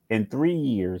in 3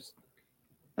 years,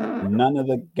 none of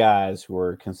the guys who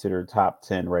are considered top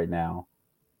 10 right now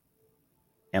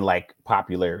and like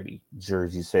popularity,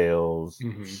 jersey sales,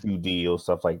 Mm-hmm. shoe deals,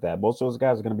 stuff like that. Most of those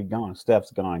guys are gonna be gone.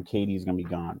 Steph's gone, KD's gonna be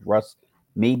gone.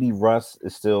 Maybe Russ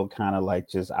is still kind of like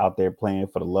just out there playing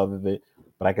for the love of it,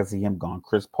 but I can see him gone.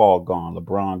 Chris Paul gone,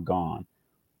 LeBron gone.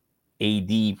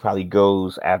 AD probably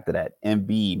goes after that.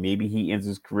 MB, maybe he ends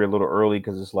his career a little early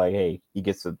because it's like, hey, he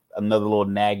gets another little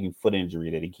nagging foot injury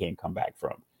that he can't come back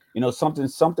from.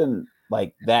 Something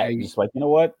like that. Hey, Just like, you know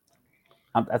what?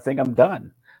 I think I'm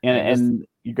done. And hey, Mr.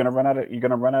 you're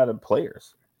gonna run out of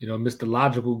players. Mr.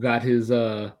 Logical got his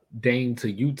Dame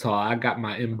to Utah. I got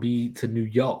my MB to New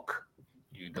York.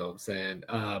 You know what I'm saying?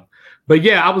 But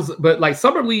yeah, but like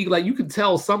summer league, like you can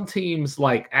tell some teams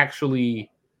like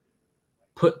actually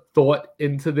put thought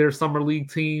into their summer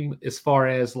league team as far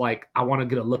as like I want to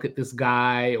get a look at this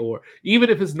guy, or even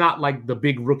if it's not like the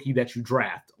big rookie that you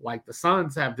draft. Like the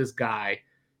Suns have this guy,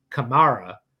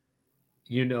 Kamara.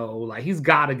 Like he's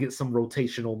got to get some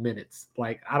rotational minutes.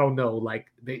 Like I don't know,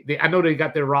 like I know they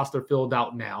got their roster filled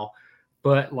out now,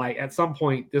 but like at some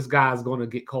point this guy's going to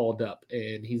get called up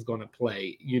and he's going to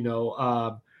play.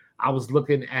 I was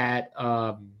looking at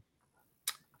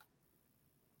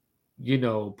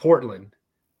Portland,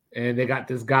 and they got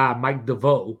this guy Mike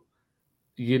DeVoe.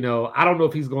 I don't know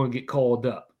if he's going to get called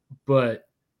up, but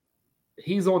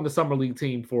he's on the summer league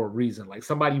team for a reason. Like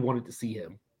somebody wanted to see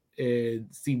him and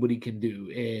see what he can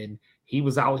do, and he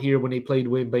was out here when they played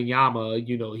Wembanyama.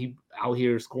 He out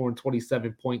here scoring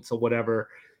 27 points or whatever.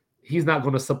 He's not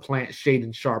going to supplant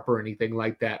Shaden Sharp or anything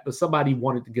like that, but somebody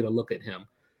wanted to get a look at him.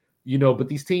 But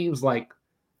these teams like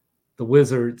the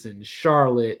Wizards and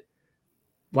Charlotte,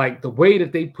 like the way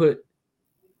that they put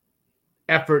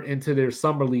effort into their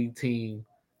summer league team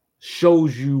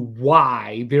shows you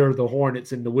why they're the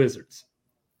Hornets and the Wizards.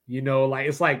 Like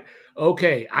it's like,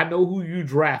 okay, I know who you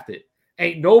drafted.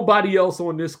 Ain't nobody else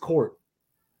on this court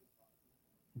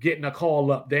getting a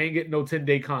call up. They ain't getting no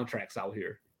 10-day contracts out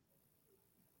here.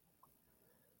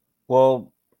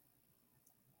 Well,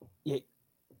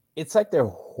 it's like they're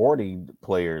hoarding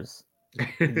players.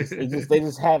 They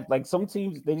just have like some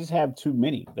teams. They just have too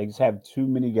many. They just have too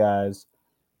many guys.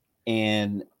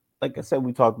 And like I said,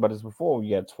 we talked about this before.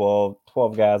 You got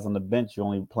 12 guys on the bench. You're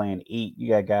only playing 8. You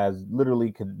got guys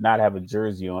literally could not have a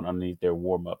jersey on underneath their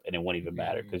warm up, and it won't even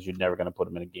matter because you're never going to put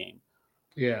them in a game.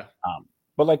 Yeah.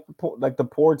 But like the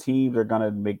poor teams are going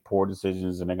to make poor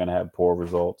decisions and they're going to have poor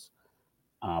results.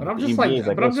 But I'm just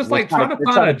like trying to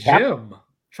find a gym.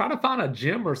 Try to find a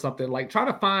gym or something. Like try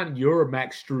to find your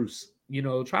Max Strus.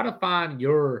 Try to find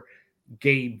your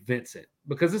Gabe Vincent,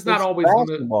 because it's not always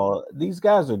basketball. These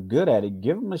guys are good at it.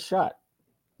 Give them a shot.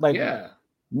 Like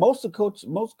most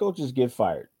coaches get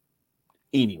fired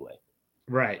anyway.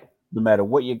 Right. No matter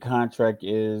what your contract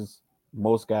is,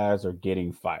 most guys are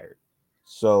getting fired.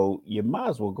 So you might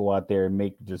as well go out there and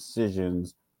make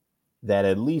decisions that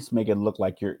at least make it look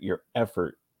like your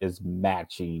effort is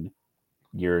matching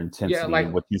your intensity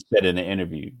and what you said in the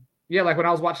interview. Yeah, like when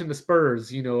I was watching the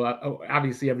Spurs,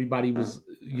 obviously everybody was,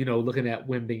 looking at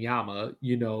Wembanyama,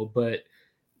 but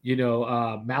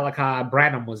Malachi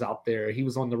Branham was out there. He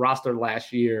was on the roster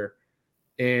last year,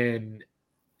 and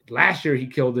last year he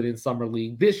killed it in summer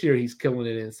league. This year he's killing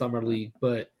it in summer league,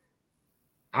 but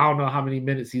I don't know how many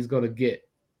minutes he's going to get,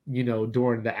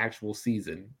 during the actual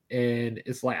season. And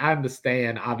it's like, I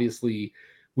understand, obviously,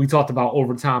 we talked about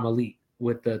overtime elite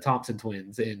with the Thompson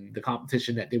twins and the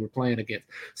competition that they were playing against.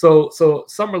 So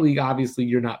summer league, obviously,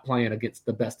 you're not playing against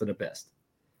the best of the best.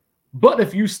 But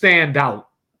if you stand out,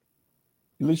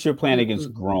 at least you're playing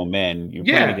against grown men. You're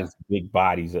playing against big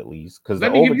bodies, at least. Because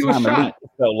the overtime elite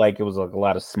felt like it was like a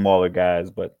lot of smaller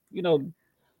guys. But,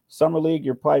 summer league,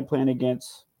 you're probably playing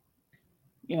against,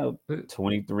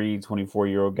 23,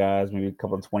 24-year-old guys, maybe a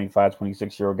couple of 25,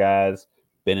 26-year-old guys,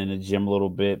 been in the gym a little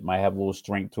bit, might have a little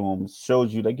strength to them.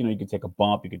 Shows you, like, you can take a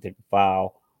bump, you can take a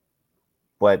foul.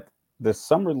 But the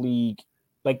summer league,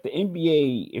 like the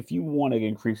NBA, if you want to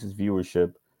increase its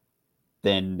viewership,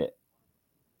 then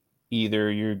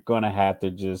either you're gonna have to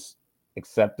just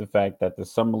accept the fact that the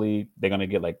summer league they're gonna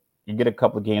get like you get a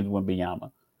couple of games with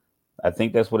Biyama. I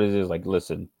think that's what it is. Like,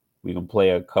 listen, we can play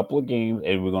a couple of games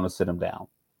and we're gonna sit them down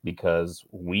because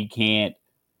we can't.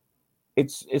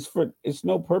 It's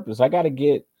no purpose. I gotta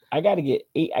get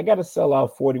eight. I gotta sell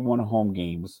out 41 home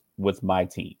games with my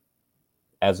team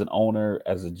as an owner,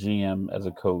 as a GM, as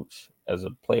a coach, as a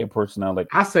player personnel. Like,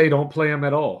 I say don't play him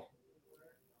at all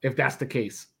if that's the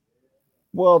case.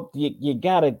 well, you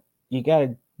gotta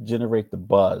generate the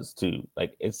buzz too.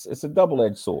 Like it's a double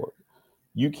edged sword.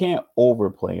 You can't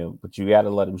overplay him, but you got to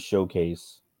let him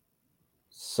showcase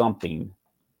something.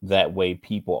 That way,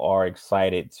 people are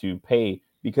excited to pay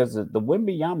because the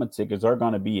Wimbyama tickets are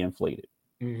going to be inflated.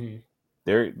 Mm-hmm.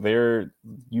 They're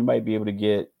you might be able to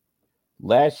get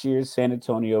last year's San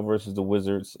Antonio versus the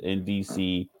Wizards in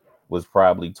DC was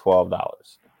probably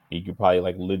 $12. You could probably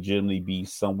like legitimately be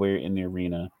somewhere in the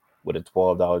arena with a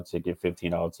 $12 ticket,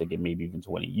 $15 ticket, maybe even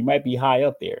 20. You might be high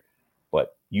up there,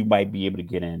 but you might be able to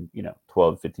get in,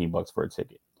 12 to 15 bucks for a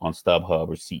ticket on StubHub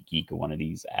or SeatGeek or one of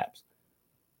these apps.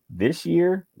 This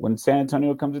year, when San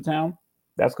Antonio comes to town,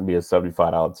 that's gonna be a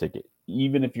 $75 ticket.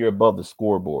 Even if you're above the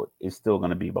scoreboard, it's still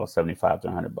gonna be about 75 to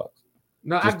 100 bucks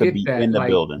No, I just to get be in that. the Like,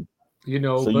 building. So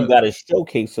you but got to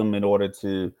showcase them in order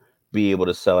to be able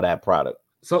to sell that product.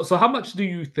 so how much do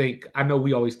you think? I know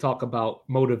we always talk about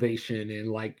motivation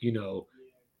and like,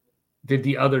 did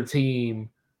the other team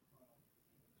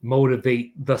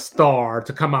motivate the star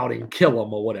to come out and kill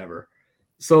him or whatever?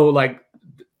 So like,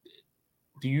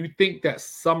 do you think that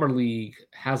summer league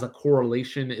has a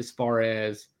correlation as far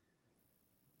as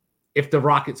if the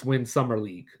Rockets win summer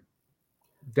league,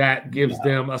 that gives No,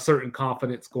 them a certain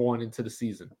confidence going into the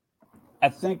season? I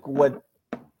think what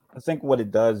I think what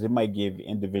it does, it might give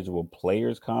individual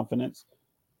players confidence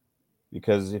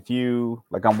because if you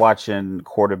like, I'm watching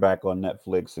quarterback on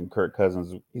Netflix and Kirk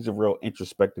Cousins. He's a real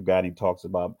introspective guy, and he talks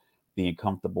about being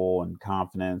comfortable and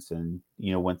confidence, and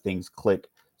when things click.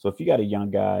 So if you got a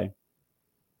young guy,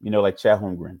 like Chad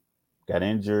Holmgren, got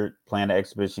injured playing the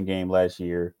exhibition game last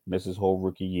year, missed his whole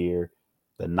rookie year.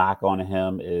 The knock on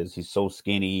him is he's so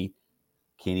skinny.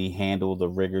 Can he handle the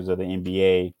rigors of the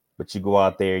NBA? But you go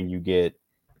out there and you get,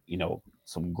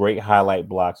 some great highlight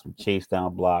blocks, some chase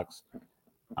down blocks,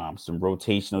 some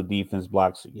rotational defense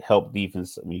blocks, help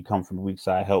defense. When you come from the weak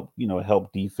side, help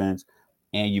defense,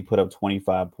 and you put up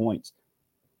 25 points.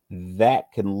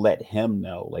 That can let him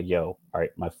know, like, yo, all right,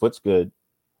 my foot's good.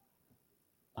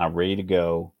 I'm ready to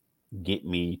go. Get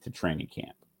me to training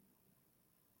camp.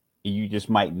 You just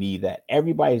might need that.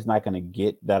 Everybody's not going to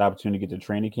get that opportunity to get to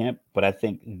training camp, but I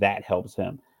think that helps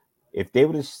him. If they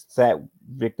would have sat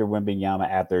Victor Wembanyama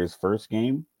after his first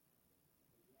game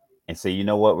and say, you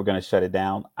know what, we're going to shut it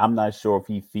down, I'm not sure if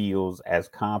he feels as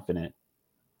confident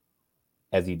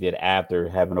as he did after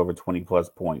having over 20 plus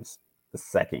points the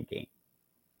second game.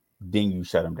 Then you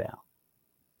shut him down.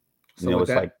 So with It's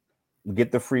that, like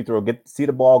get the free throw, see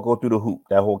the ball go through the hoop.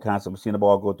 That whole concept of seeing the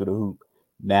ball go through the hoop.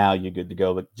 Now you're good to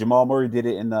go. Like Jamal Murray did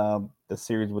it in the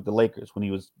series with the Lakers when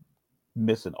he was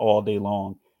missing all day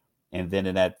long, and then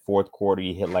in that fourth quarter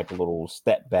he hit like a little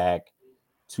step back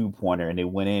 2-pointer, and it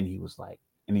went in. He was like,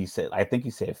 and he said, I think he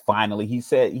said finally. He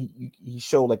said he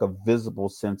showed like a visible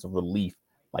sense of relief,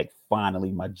 like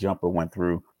finally my jumper went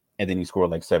through, and then he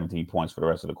scored like 17 points for the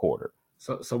rest of the quarter.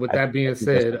 so with I, that I being think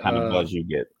that's said, the kind of buzz you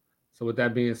get.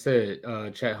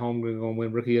 Chet Holmgren gonna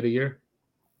win Rookie of the Year.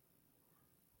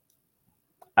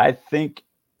 I think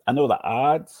I know the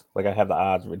odds. Like I have the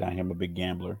odds written down here. I'm a big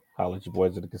gambler. Holla at your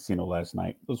boys at the casino last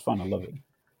night. It was fun. I love it.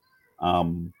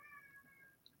 Um,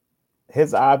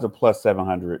 his odds are plus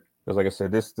 700. Because like I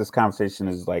said, this conversation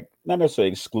is like not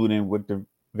necessarily excluding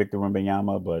Victor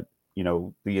Wembanyama, but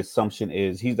the assumption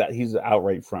is he's an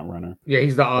outright front runner. Yeah,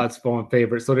 he's the odds on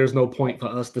favorite. So there's no point for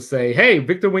us to say, hey,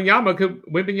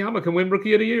 Wembanyama can win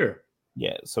Rookie of the Year.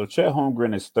 Yeah, so Chet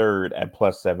Holmgren is third at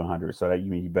plus 700. So that you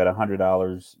mean you bet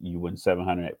 $100, you win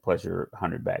 700 plus your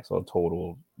 100 back. So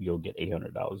total, you'll get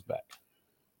 $800 back.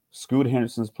 Scoot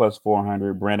Henderson's plus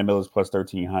 400. Brandon Miller's plus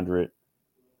 1300.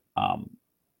 Um,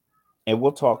 and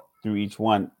we'll talk through each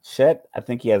one. Chet, I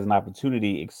think he has an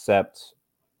opportunity, except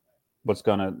what's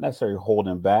going to necessarily hold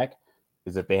him back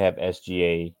is that they have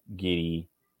SGA, Giddy,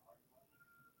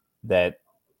 that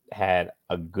had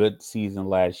a good season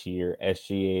last year.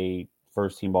 SGA,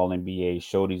 first team All NBA,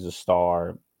 showed he's a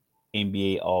star,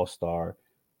 NBA All Star,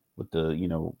 with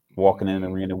the walking in the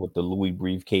arena with the Louis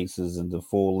briefcases and the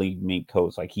full league mink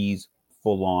coats. Like he's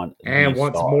full on and the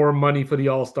wants star. more money for the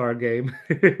All-Star game.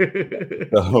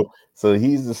 So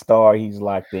he's the star. He's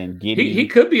locked in. He Giddy.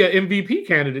 could be an MVP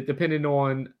candidate depending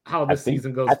on how I this think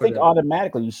season goes I for think them.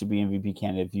 automatically you should be MVP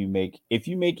candidate if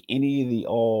you make any of the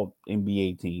all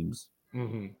NBA teams.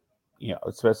 Mm-hmm. You know,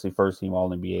 especially first team all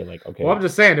NBA. Like, Well, okay, I'm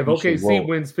just saying, if you should OKC roll.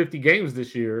 wins 50 games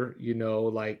this year,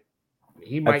 like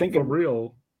he I might think for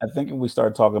real. I think if we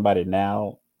start talking about it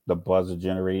now, the buzz will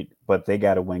generate, but they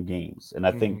got to win games. And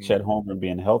I think Mm-hmm. Chet Holmgren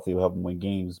being healthy will help them win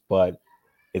games, but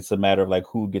it's a matter of like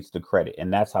who gets the credit.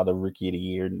 And that's how the rookie of the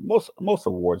year, most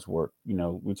awards work. You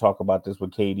know, we talk about this with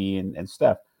KD and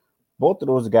Steph. Both of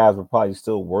those guys were probably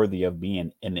still worthy of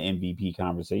being in the MVP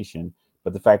conversation.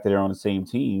 But the fact that they're on the same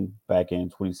team back in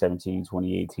 2017,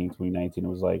 2018, 2019, it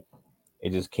was like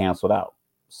it just canceled out.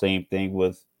 Same thing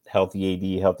with healthy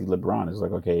AD, healthy LeBron. It's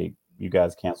like, okay, you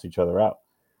guys cancel each other out.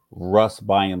 Russ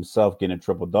by himself getting a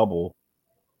triple double.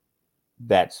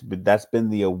 That's been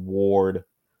the award.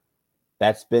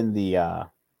 That's been the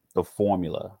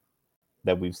formula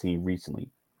that we've seen recently.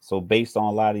 So based on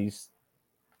a lot of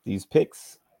these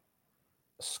picks,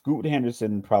 Scoot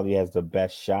Henderson probably has the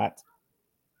best shot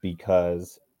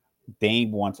because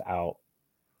Dame wants out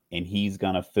and he's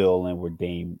gonna fill in where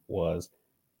Dame was.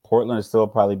 Portland will still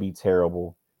probably be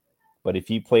terrible. But if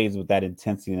he plays with that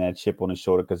intensity and that chip on his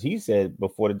shoulder, because he said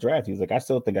before the draft, he's like, I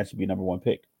still think I should be number one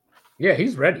pick. Yeah,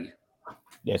 he's ready.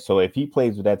 Yeah, so if he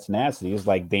plays with that tenacity, it's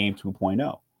like Dame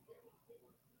 2.0.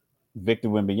 Victor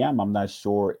Wembanyama, I'm not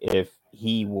sure if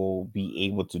he will be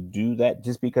able to do that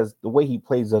just because the way he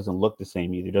plays doesn't look the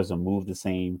same either, doesn't move the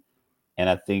same. And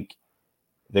I think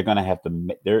they're going to have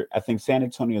to, I think San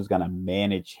Antonio is going to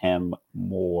manage him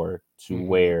more to Mm-hmm.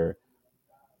 where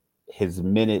his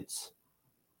minutes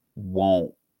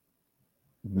won't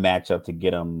match up to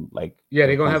get him like Yeah, the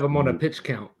they're gonna points have him they on a need. pitch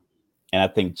count. And I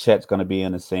think Chet's going to be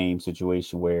in the same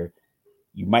situation where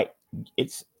you might.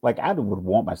 It's like I would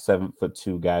want my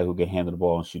 7'2" guy who can handle the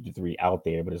ball and shoot the three out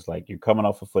there, but it's like you're coming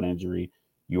off a foot injury.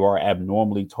 You are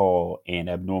abnormally tall and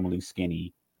abnormally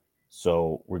skinny,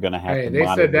 so we're gonna have Hey, to they said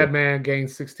monitor. that man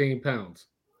gained 16 pounds.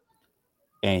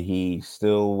 And he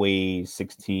still weighs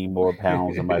 16 more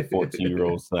pounds than my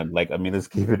 14-year-old son. Like, I mean, let's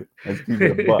keep it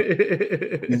a buck.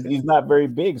 He's not very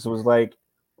big, so it's like,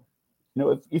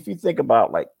 if you think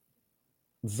about like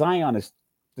Zion is,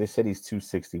 they said he's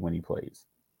 260 when he plays.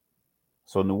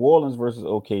 So New Orleans versus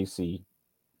OKC,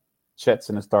 Chet's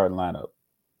in the starting lineup.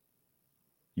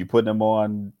 You put him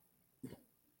on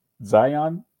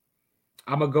Zion?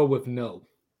 I'm gonna go with no.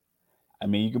 I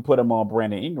mean, you can put him on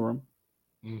Brandon Ingram,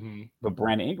 Mm-hmm. but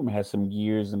Brandon Ingram has some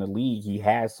years in the league. He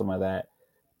has some of that.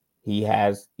 He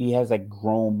has like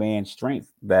grown man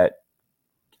strength that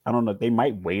I don't know. They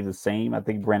might weigh the same. I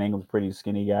think Brandon Ingram's a pretty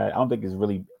skinny guy. I don't think it's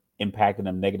really impacted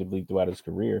him negatively throughout his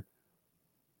career,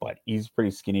 but he's a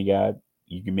pretty skinny guy.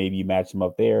 You can maybe match him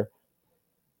up there.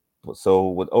 So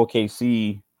with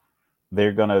OKC,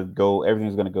 they're gonna go.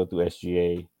 Everything's gonna go through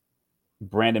SGA.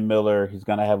 Brandon Miller, he's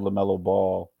gonna have LaMelo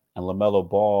Ball, and LaMelo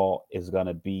Ball is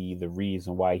gonna be the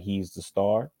reason why he's the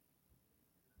star.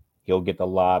 He'll get the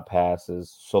lob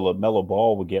passes, so LaMelo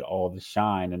Ball will get all the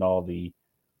shine and all the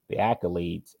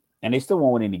accolades, and they still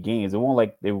won't win any games. It won't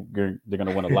like they're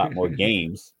gonna win a lot more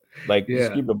games. Like just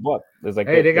Yeah. keep it a buck. There's like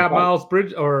Hey, they they're got probably,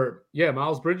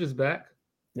 Miles Bridges back.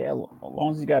 yeah, as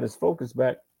long as he got his focus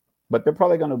back. But they're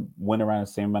probably gonna win around the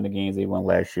same amount of games they won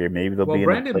last year. Maybe they'll Well, be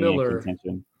in the play-in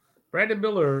contention. Brandon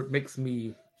Miller makes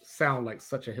me sound like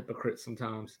such a hypocrite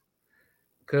sometimes.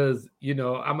 Because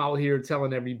I'm out here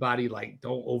telling everybody like,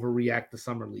 don't overreact to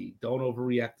summer league. Don't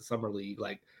overreact to summer league,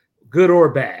 like good or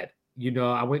bad.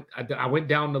 I went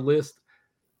down the list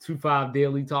 2-5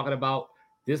 daily talking about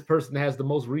this person has the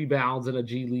most rebounds in a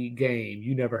G League game.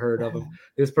 You never heard of him.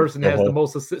 This person has the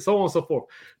most assists, so on and so forth.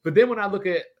 But then when I look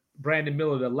at Brandon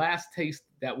Miller, the last taste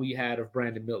that we had of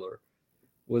Brandon Miller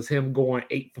was him going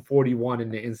 8 for 41 in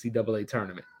the NCAA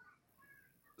tournament.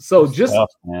 So That's just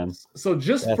tough, man. so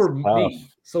just That's for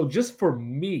tough.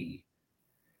 me,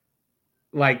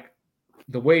 like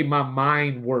the way my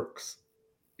mind works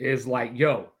is like,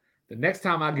 yo, the next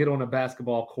time I get on a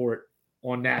basketball court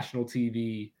on national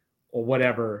TV or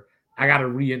whatever, I got to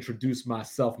reintroduce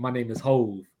myself. My name is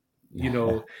Hove, I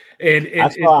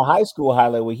and saw a high school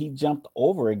highlight where he jumped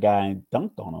over a guy and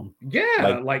dunked on him. yeah,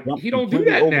 Like like jumped he don't do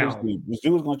completely that over this now. dude. This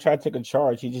dude was gonna try to take a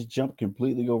charge. He just jumped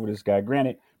completely over this guy.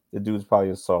 Granted, the dude's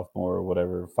probably a sophomore or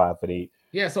whatever, 5'8".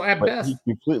 Yeah, so at But he best,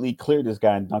 completely cleared this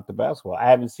guy and dunked the basketball. I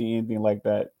haven't seen anything like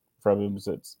that from him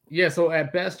since.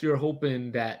 you're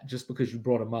hoping that just because you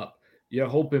brought him up, you're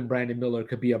hoping Brandon Miller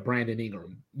could be a Brandon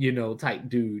Ingram, type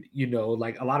dude.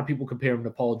 Like a lot of people compare him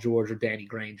to Paul George or Danny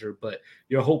Granger, but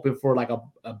you're hoping for like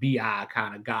a BI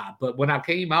kind of guy. But when I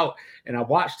came out and I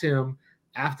watched him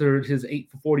after his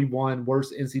 8 for 41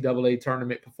 worst NCAA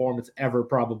tournament performance ever,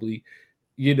 probably,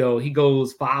 he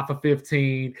goes 5 for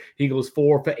 15. He goes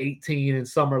 4 for 18 in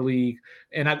summer league.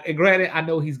 And granted, I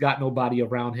know he's got nobody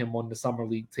around him on the summer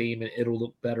league team, and it'll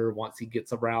look better once he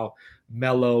gets around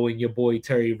Melo and your boy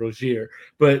Terry Rozier.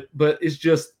 But it's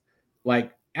just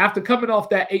like after coming off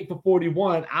that 8 for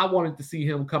 41, I wanted to see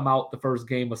him come out the first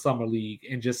game of summer league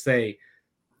and just say,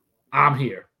 "I'm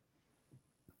here."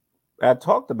 I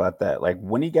talked about that. Like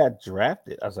when he got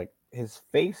drafted, I was like, his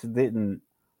face didn't.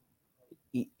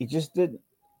 It just didn't.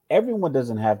 Everyone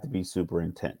doesn't have to be super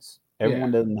intense.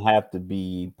 Everyone doesn't have to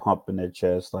be pumping their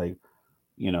chest. Like,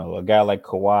 a guy like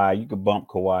Kawhi, you could bump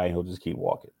Kawhi and he'll just keep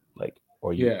walking. Like,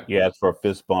 or you ask for a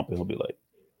fist bump and he'll be like,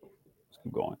 let's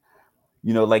keep going.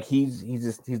 Like he's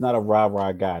not a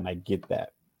rah-rah guy, and I get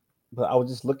that. But I was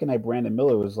just looking at Brandon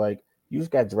Miller. It was like, you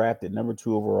just got drafted number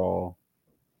 2 overall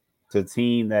to a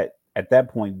team that at that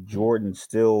point Jordan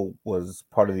still was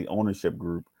part of the ownership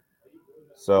group.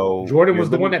 So Jordan was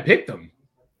the one that picked him.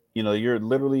 You're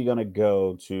literally going to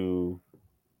go to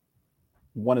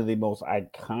one of the most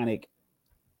iconic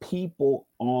people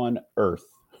on earth,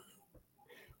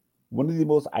 one of the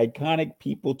most iconic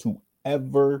people to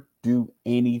ever do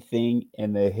anything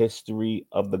in the history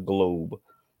of the globe.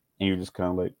 And you're just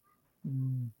kind of like,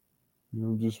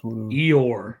 just want to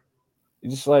Eeyore.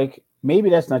 Just like, maybe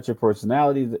that's not your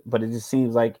personality, but it just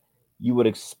seems like you would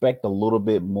expect a little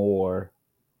bit more.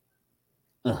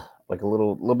 Like a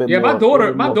little bit more. Yeah, my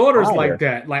daughter's fire. Like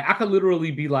that. Like I could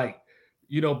literally be like,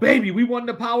 baby, we won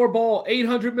the Powerball,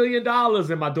 $800 million.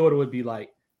 And my daughter would be like,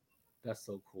 that's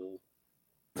so cool.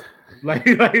 like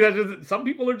that's just, some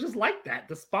people are just like that,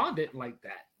 despondent like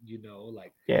that,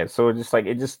 like. Yeah, so it just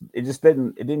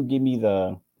didn't give me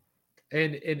the.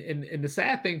 And the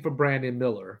sad thing for Brandon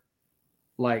Miller,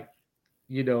 like,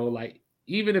 like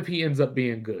even if he ends up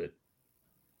being good,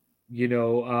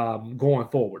 going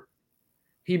forward,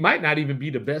 he might not even be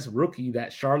the best rookie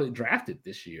that Charlotte drafted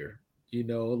this year.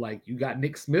 Like you got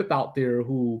Nick Smith out there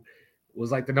who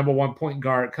was like the number 1 point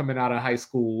guard coming out of high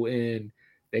school. And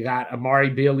they got Amari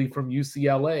Bailey from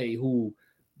UCLA, who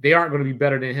they aren't going to be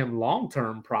better than him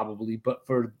long-term probably, but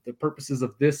for the purposes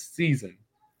of this season,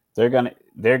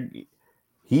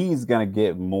 he's going to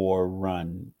get more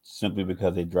run simply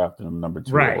because they drafted him number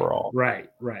 2 overall. Right.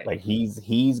 Like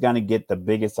he's going to get the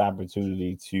biggest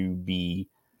opportunity to be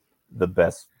the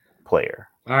best player.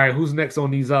 All right, who's next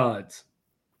on these odds?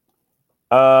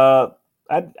 I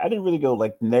didn't really go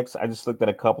like next. I just looked at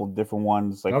a couple of different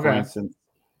ones. Like for instance,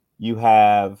 you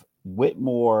have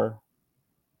Whitmore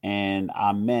and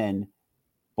Amen,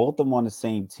 both of them on the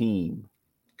same team.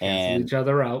 Cancel each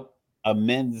other out.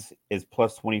 Amen's is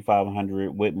plus 2,500.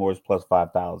 Whitmore's plus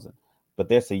 5,000. But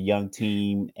that's a young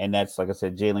team, and that's like I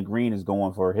said, Jalen Green is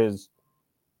going for his.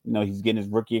 He's getting his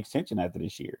rookie extension after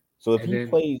this year. So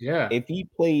if he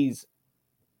plays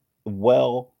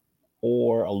well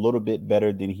or a little bit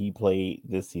better than he played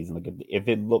this season, like if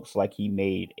it looks like he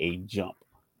made a jump,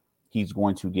 he's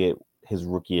going to get his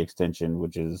rookie extension,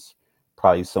 which is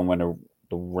probably somewhere in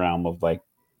the realm of like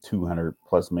 200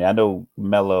 plus million. I know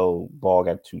Melo Ball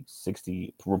got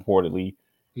 260 reportedly.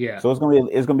 Yeah. So it's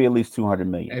gonna be at least 200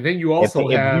 million. And then you also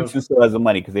have Houston still has the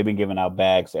money because they've been giving out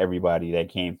bags to everybody that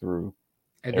came through.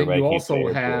 And then you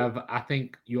also have, I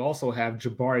think you also have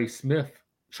Jabari Smith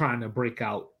trying to break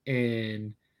out,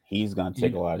 and he's going to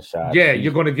take a lot of shots. Yeah,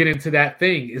 you're going to get into that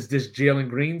thing. Is this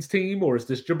Jalen Green's team or is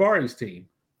this Jabari's team?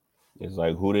 It's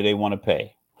like, who do they want to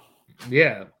pay?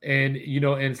 Yeah, and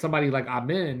and somebody like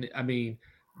Amen, I mean,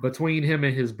 between him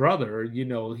and his brother,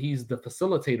 he's the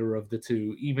facilitator of the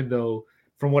two. Even though,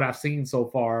 from what I've seen so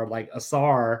far, like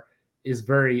Asar is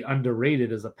very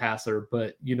underrated as a passer,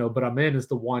 but Amen is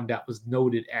the one that was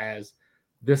noted as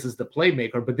this is the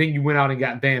playmaker. But then you went out and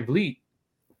got Van Vliet.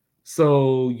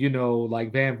 So,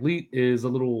 like Van Vliet is a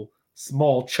little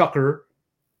small chucker,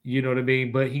 you know what I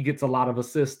mean? But he gets a lot of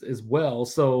assists as well.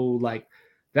 So, like,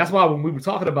 that's why when we were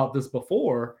talking about this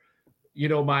before,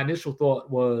 my initial thought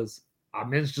was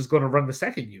Amen's just going to run the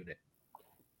second unit.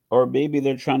 Or maybe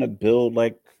they're trying to build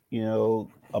like,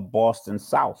 a Boston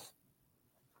South,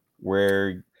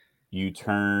 where you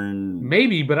turn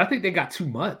maybe, but I think they got too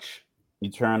much. You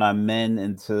turn Amen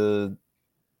into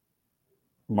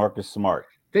Marcus Smart.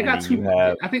 They got too.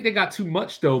 I think they got too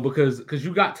much though, because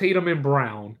you got Tatum and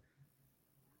Brown,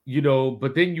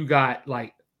 but then you got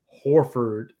like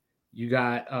Horford, you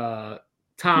got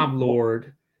Tom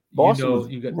Lord, Boston was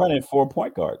running 4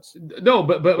 point guards. No,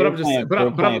 but I'm just playing, but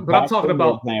I'm talking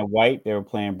about, they were playing White, they were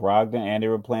playing Brogdon, and they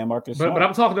were playing Marcus Smart. But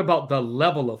I'm talking about the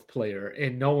level of player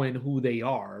and knowing who they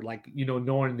are, like, you know,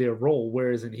 knowing their role.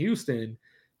 Whereas in Houston,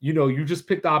 you know, you just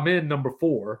picked Amen number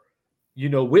 4. You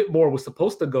know, Whitmore was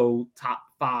supposed to go top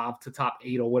 5 to top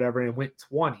 8 or whatever and went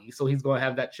 20. So he's going to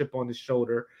have that chip on his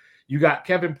shoulder. You got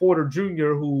Kevin Porter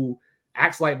Jr., who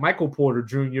acts like Michael Porter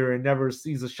Jr. and never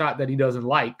sees a shot that he doesn't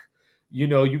like. You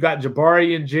know, you got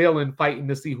Jabari and Jalen fighting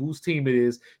to see whose team it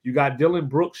is. You got Dylan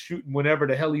Brooks shooting whenever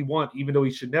the hell he wants, even though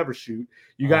he should never shoot.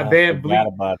 You got Van Vliet.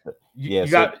 You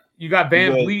got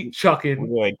Van Vliet chucking.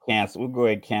 We'll go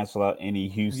ahead and cancel out any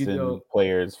Houston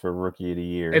players for Rookie of the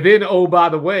Year. And then, oh, by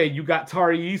the way, you got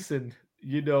Tari Eason,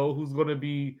 you know, who's going to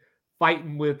be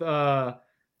fighting with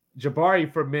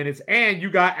Jabari for minutes, and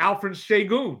you got Alfred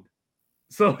Şengün.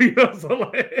 So, you know,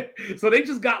 so they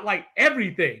just got like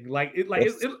everything. Like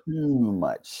it's too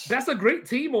much. That's a great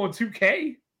team on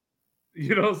 2K.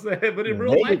 You know what I'm saying? But in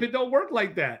real life, it don't work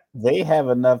like that. They have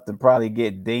enough to probably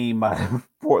get Dame out of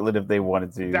Portland if they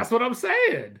wanted to. That's what I'm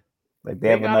saying. Like they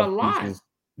have enough pieces.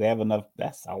 They have enough.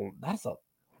 That's a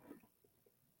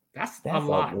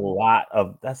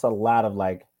lot of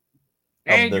like.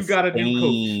 And you got a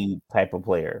new coach type of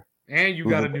player. And you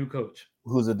got a new coach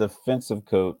who's a defensive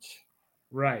coach.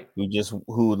 Right.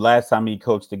 Who last time he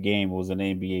coached the game was an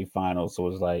NBA final. So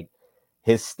it's like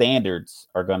his standards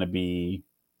are going to be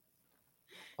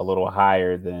a little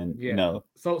higher than, you know.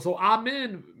 So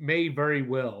Amen may very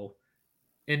well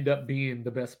end up being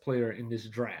the best player in this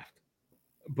draft,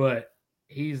 but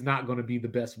he's not going to be the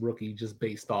best rookie just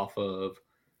based off of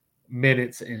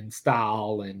minutes and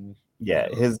style and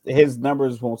his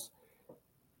numbers won't.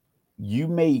 You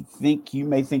may think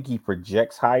he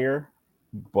projects higher,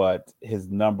 but his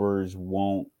numbers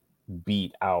won't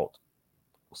beat out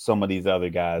some of these other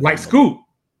guys. Like Scoot,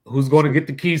 who's going to get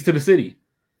the keys to the city.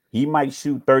 He might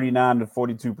shoot 39 to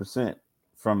 42%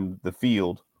 from the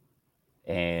field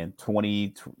and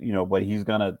 20, you know, but he's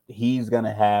gonna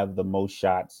have the most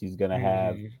shots. He's gonna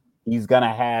have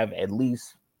at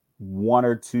least 1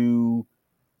 or 2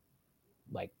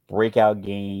 like breakout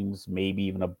games, maybe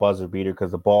even a buzzer beater,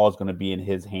 because the ball is going to be in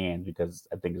his hand, because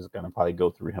I think it's going to probably go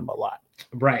through him a lot.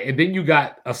 Right. And then you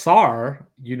got Asar,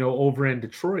 you know, over in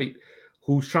Detroit,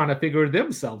 who's trying to figure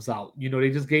themselves out. You know, they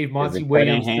just gave Monty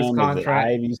Williams this contract.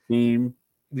 Ivy's team.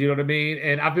 You know what I mean?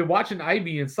 And I've been watching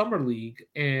Ivy in Summer League,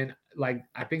 and like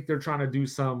I think they're trying to do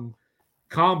some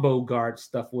combo guard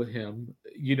stuff with him,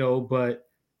 you know, but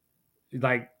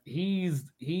like he's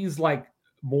like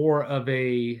more of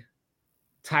a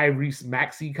Tyrese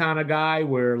Maxey kind of guy,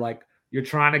 where like you're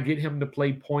trying to get him to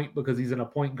play point because he's in a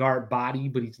point guard body,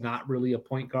 but he's not really a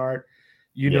point guard.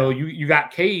 You know, you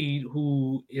got Cade,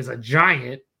 who is a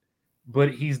giant,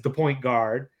 but he's the point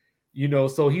guard. You know,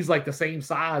 so he's like the same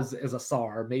size as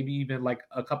Asar, maybe even like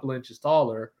a couple inches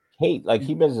taller. Cade, like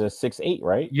he measures 6'8",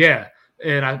 right? Yeah,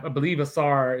 and I believe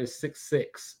Asar is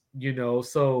 6'6". You know,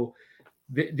 so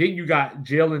then you got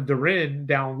Jalen Duren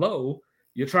down low.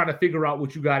 You're trying to figure out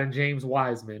what you got in James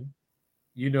Wiseman.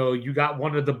 You know, you got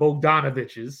one of the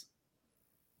Bogdanoviches.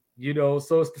 You know,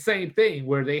 so it's the same thing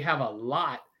where they have a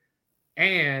lot.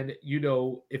 And, you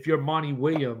know, if you're Monty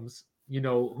Williams, you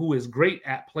know, who is great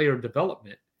at player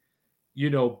development, you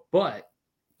know, but.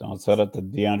 Don't set up to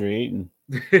DeAndre Ayton.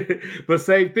 But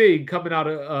same thing coming out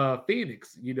of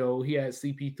Phoenix. You know, he had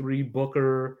CP3,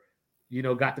 Booker, you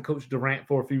know, got to coach Durant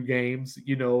for a few games,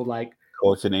 you know, like.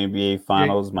 Coaching NBA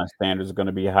finals, my standards are going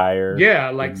to be higher.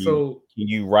 Yeah, like can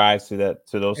you rise to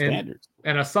those standards?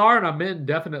 And Asar and Amen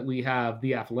definitely have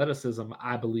the athleticism,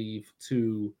 I believe,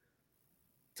 to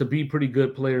be pretty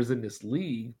good players in this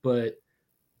league, but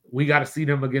we got to see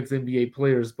them against NBA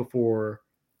players before,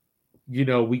 you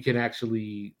know, we can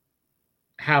actually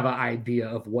have an idea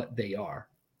of what they are.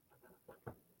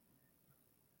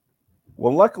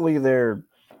 Well, luckily they're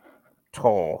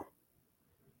tall.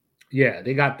 Yeah,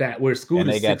 they got that. Where Scoot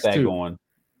is 6'2". Got that going.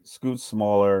 Scoot's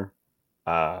smaller.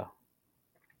 But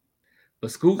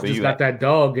Scoot just got that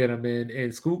dog in him,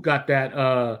 and Scoot got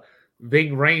that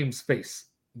Ving Rhames face.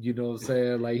 You know what I'm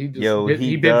saying? Like he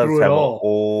been through it all.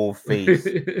 Old face.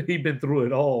 He been through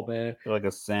it all, man. Like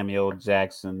a Samuel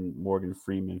Jackson, Morgan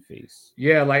Freeman face.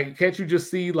 Yeah, like can't you just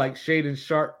see like Shaedon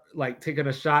Sharpe like taking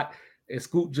a shot and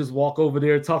Scoot just walk over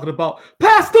there talking about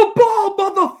pass the ball,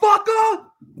 motherfucker.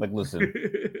 Like, listen,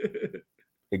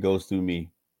 it goes through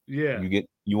me. Yeah.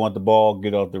 You want the ball,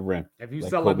 get off the rim. If you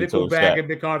sell a nickel bag at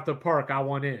MacArthur Park, I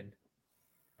want in.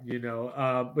 You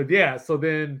know, but yeah, so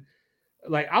then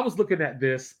like I was looking at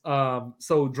this.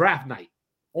 So draft night,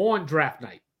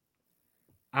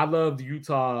 I loved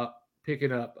Utah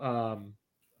picking up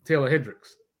Taylor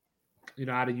Hendricks,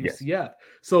 out of Yes. UCF.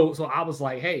 So I was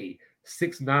like, hey,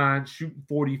 6'9", shooting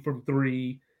 40 from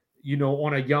three,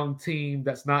 on a young team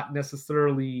that's not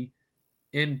necessarily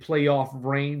in playoff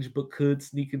range, but could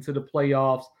sneak into the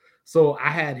playoffs. So I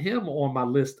had him on my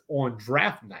list on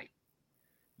draft night,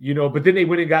 but then they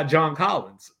went and got John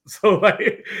Collins. So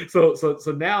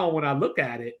so now when I look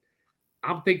at it,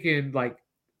 I'm thinking like,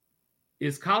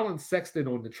 is Colin Sexton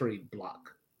on the trade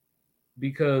block?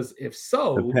 Because if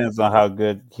so, Depends on how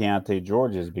good Keontae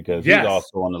George is, because he's yes,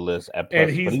 also on the list at and plus,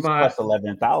 but he's he's my. plus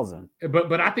 11,000.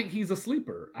 But I think he's a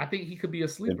sleeper. I think he could be a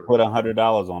Then sleeper. put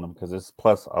 $100 on him because it's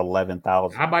plus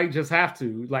 11,000. I might just have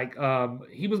to. Like,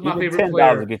 he was my Even favorite $10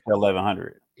 player. gets you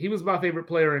 1,100. He was my favorite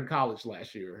player in college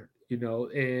last year.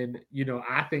 And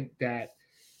I think that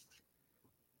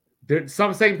there's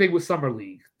some same thing with summer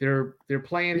league. They're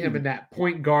playing him in that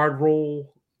point guard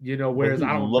role. But Whereas he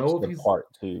I don't looks know if the he's. part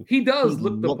too. He He does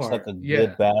look the looks like part. a Yeah.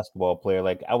 good basketball player.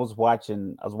 Like I was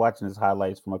watching his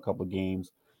highlights from a couple of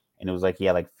games, and it was like he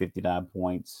had like 59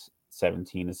 points,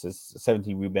 17 assists,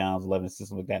 17 rebounds, 11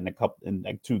 assists, like that in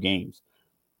like 2 games.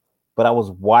 But I was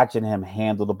watching him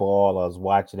handle the ball. I was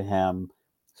watching him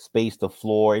space the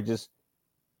floor. I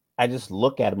just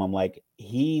look at him. I'm like,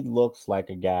 he looks like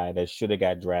a guy that should have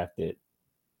got drafted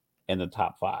in the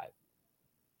top 5.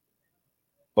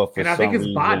 But for And I think some it's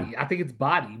reason, body. I think it's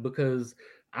body because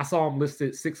I saw him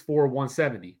listed 6'4",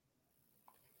 170.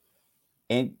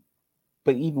 and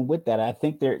but even with that, I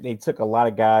think they took a lot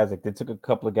of guys. Like they took a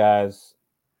couple of guys.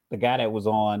 The guy that was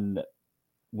on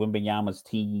Wembanyama's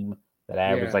team that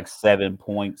averaged Yeah. like 7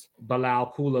 points.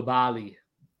 Bilal Coulibaly.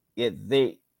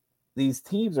 These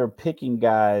teams are picking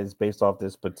guys based off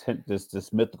this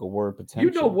this mythical word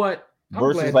potential. You know what? I'm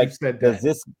Versus glad you like, said does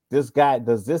that.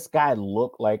 this guy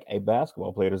look like a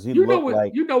basketball player? Does he You know look what?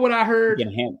 like You know what I he heard?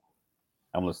 can handle?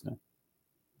 I'm listening.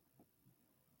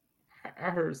 I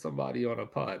heard somebody on a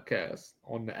podcast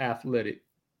on the Athletic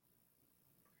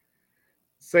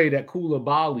say that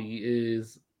Coulibaly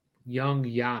is young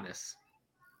Giannis.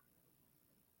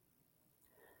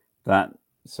 That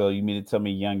so you mean to tell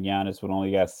me young Giannis would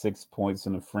only got 6 points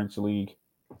in the French league?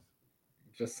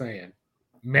 Just saying.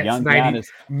 Young Giannis,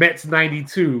 Mets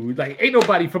 92. Like ain't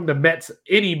nobody from the Mets,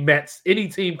 any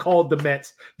team called the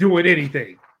Mets doing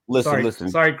anything. listen,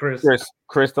 Sorry, Chris.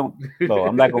 Chris, don't. No,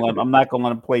 I'm not gonna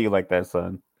let him play you like that,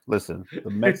 son. Listen, the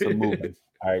Mets are moving.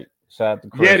 All right, shout out to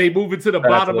Chris. Yeah, they moving to the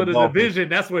Shout out to bottom of the Dolphins. division.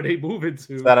 That's where they moving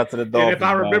to. Shout out to the And Dolphins. if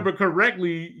I remember man.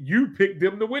 correctly, you picked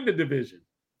them to win the division.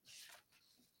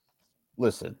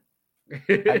 Listen,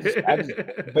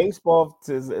 baseball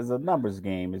is a numbers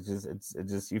game. It's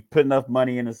just you put enough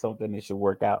money into something, it should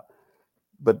work out.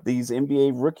 But these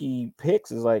NBA rookie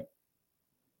picks is like,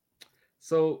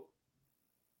 so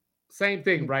same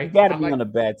thing, right? You got to be on a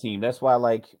bad team. That's why,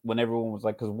 like, when everyone was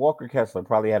like, because Walker Kessler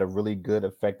probably had a really good,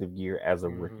 effective year as a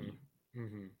rookie,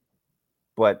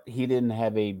 but he didn't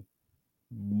have a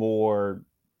more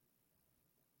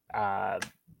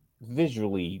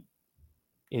visually,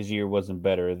 his year wasn't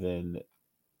better than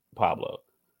Pablo.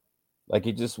 Like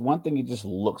it just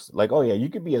looks like, oh yeah, you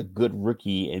could be a good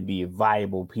rookie and be a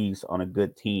viable piece on a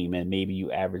good team, and maybe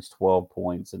you average 12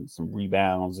 points and some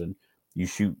rebounds, and you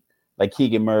shoot like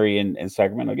Keegan Murray in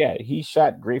Sacramento. Yeah, he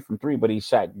shot great from 3, but he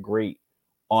shot great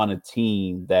on a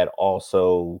team that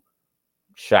also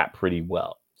shot pretty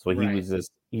well. So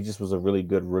he just was a really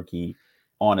good rookie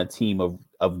on a team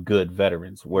of good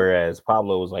veterans, whereas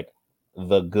Pablo was like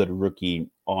the good rookie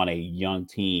on a young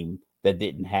team that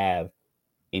didn't have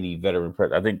any veteran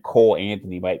presence. I think Cole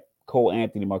Anthony,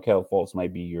 Markelle Fultz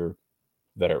might be your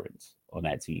veterans on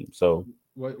that team. So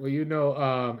well,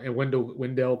 and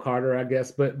Wendell Carter, I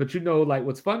guess. But like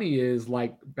what's funny is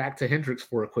like back to Hendricks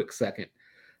for a quick second.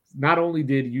 Not only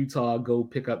did Utah go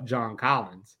pick up John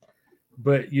Collins,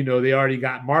 but they already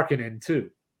got Markkanen too.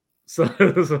 So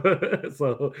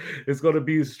it's going to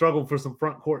be a struggle for some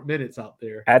front court minutes out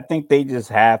there. I think they just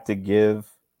have to give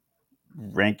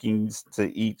rankings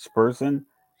to each person,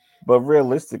 but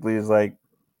realistically, it's like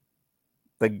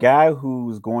the guy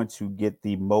who's going to get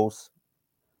the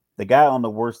guy on the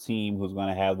worst team who's going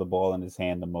to have the ball in his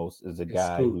hand the most is the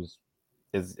guy who's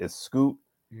Scoot.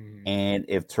 Mm-hmm. And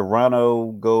if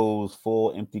Toronto goes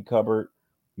full empty cupboard,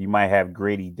 you might have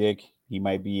Grady Dick. He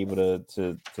might be able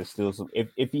to steal some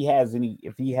if he has an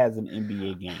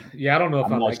NBA game. Yeah, I don't know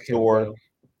if I'm like sure. Him,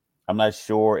 I'm not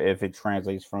sure if it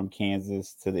translates from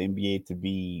Kansas to the NBA to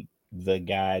be the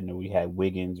guy. You know, we had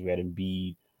Wiggins, we had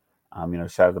Embiid.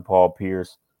 Shout out to Paul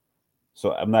Pierce.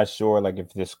 So I'm not sure, like,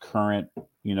 if this current,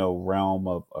 realm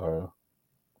of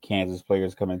Kansas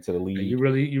players come into the league. You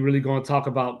really going to talk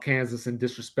about Kansas and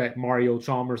disrespect Mario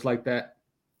Chalmers like that?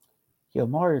 Yo,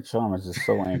 Mario Chalmers is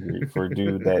so angry for a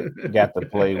dude that got to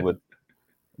play with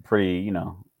pretty,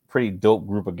 pretty dope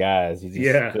group of guys. He just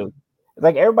Yeah, feels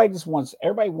like everybody wants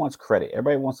credit.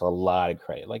 Everybody wants a lot of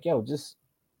credit. Like, yo, just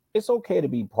it's okay to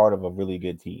be part of a really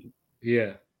good team,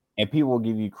 yeah. and people will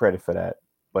give you credit for that.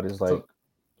 But it's like So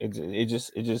it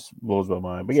just blows my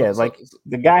mind. But so yeah, so, like so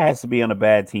the guy has to be on a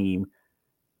bad team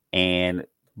and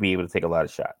be able to take a lot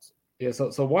of shots. yeah.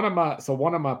 So one of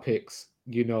my picks,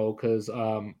 because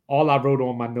all I wrote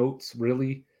on my notes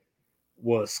really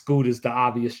was Scoot is the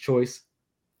obvious choice.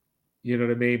 You know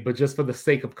what I mean? But just for the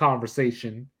sake of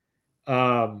conversation,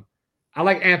 um, I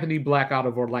like Anthony Black out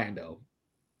of Orlando.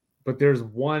 But there's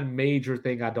one major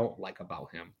thing I don't like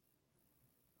about him.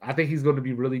 I think he's going to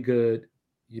be really good.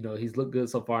 He's looked good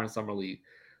so far in summer league.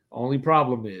 Only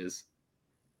problem is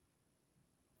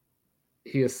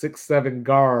he is 6'7"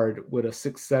 guard with a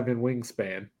 6'7"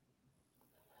 wingspan.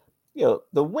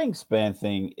 The wingspan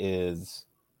thing is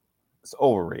it's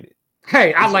overrated.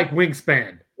 Hey, I It's like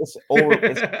wingspan. it's over.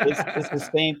 It's the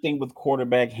same thing with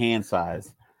quarterback hand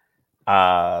size.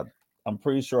 Uh, I'm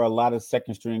pretty sure a lot of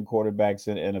second string quarterbacks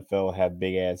in the NFL have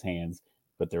big ass hands,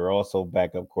 but they're also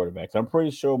backup quarterbacks. I'm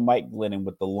pretty sure Mike Glennon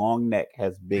with the long neck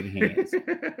has big hands,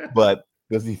 but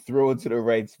does he throw it to the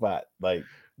right spot? Like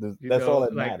that's all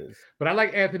that like, matters. but I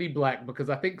like Anthony Black because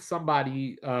I think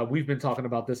we've been talking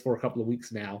about this for a couple of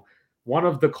weeks now. One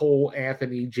of the Cole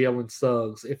Anthony, Jalen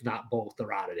Suggs, if not both,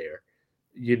 are out of there.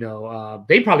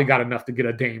 They probably got enough to get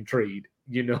a Dame trade.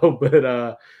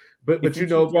 But but If but you keep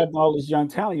but drafting all this young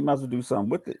talent, you might as well do something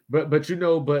with it.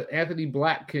 but Anthony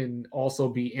Black can also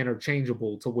be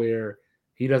interchangeable to where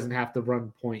he doesn't have to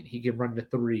run point. He can run the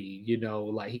three.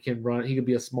 Like he can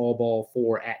be a small ball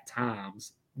four at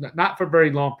times, not for very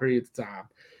long periods of time.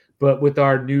 But with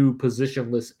our new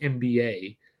positionless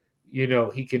NBA,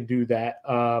 he can do that.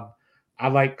 I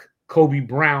like Kobe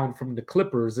Brown from the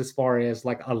Clippers as far as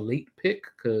like a late pick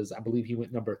because I believe he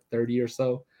went number 30 or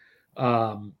so,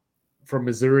 um, from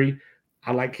Missouri.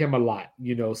 I like him a lot.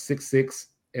 6'6",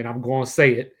 and I'm going to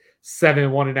say it,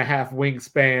 7'1.5"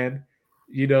 wingspan.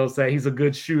 Say he's a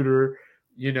good shooter.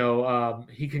 He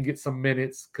can get some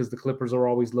minutes because the Clippers are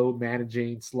always load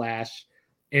managing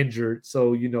 / injured.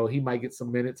 So he might get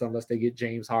some minutes unless they get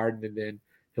James Harden, and then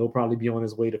he'll probably be on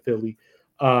his way to Philly.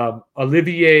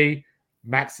 Olivier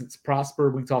Maxence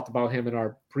Prosper, we talked about him in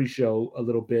our pre-show a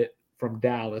little bit from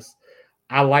Dallas.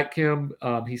 I like him.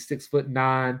 He's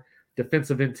 6'9",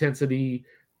 defensive intensity.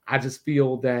 I just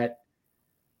feel that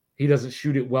he doesn't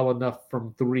shoot it well enough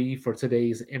from three for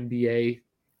today's NBA.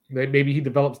 Maybe he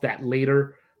develops that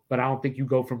later, but I don't think you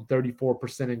go from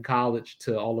 34% in college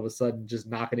to all of a sudden just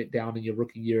knocking it down in your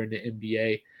rookie year in the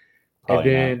NBA. And Probably not.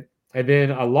 then and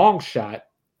then a long shot,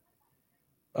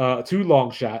 two long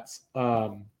shots.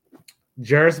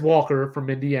 Jarris Walker from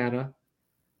Indiana,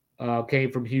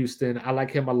 came from Houston. I like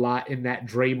him a lot in that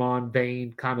Draymond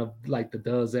vein, kind of like the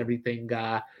does everything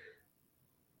guy.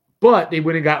 But they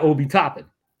went and got Obi Toppin.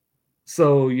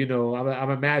 So, I'm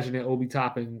imagining Obi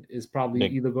Toppin is probably The,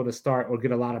 either going to start or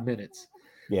get a lot of minutes.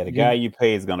 yeah, the guy You, you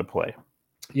pay is gonna play.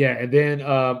 yeah, and then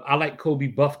I like Kobe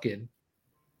Buffkin.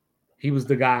 He was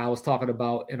the guy I was talking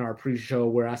about in our pre-show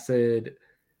where I said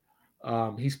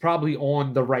he's probably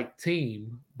on the right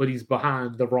team, but he's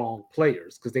behind the wrong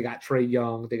players because they got Trae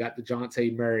Young, they got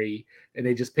DeJounte Murray, and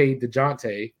they just paid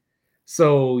DeJounte.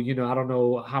 So, I don't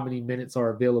know how many minutes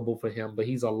are available for him, but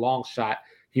he's a long shot.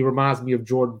 He reminds me of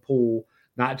Jordan Poole,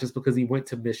 not just because he went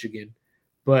to Michigan,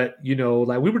 but,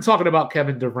 like we were talking about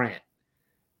Kevin Durant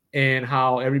and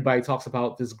how everybody talks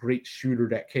about this great shooter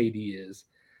that KD is.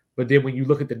 But then when you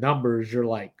look at the numbers, you're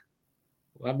like,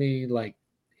 I mean, like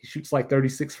he shoots like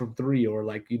 36 from three or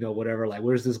like, whatever. Like,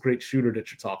 where's this great shooter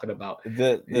that you're talking about?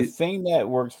 The thing that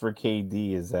works for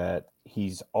KD is that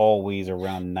he's always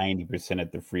around 90%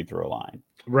 at the free throw line,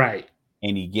 Right.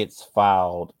 and he gets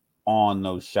fouled on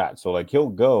those shots. So like he'll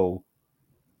go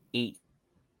 8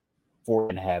 4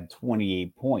 and have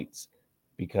 28 points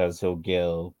because he'll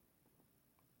go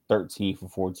 13 for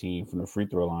 14 from the free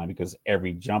throw line because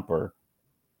every jumper,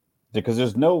 because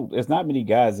there's not many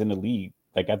guys in the league.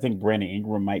 Like I think Brandon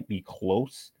Ingram might be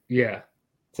close Yeah.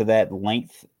 to that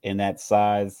length and that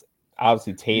size.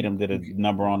 Obviously, Tatum did a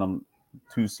number on him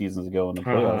 2 seasons ago in the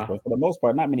playoffs, Uh-huh. but for the most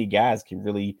part, not many guys can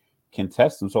really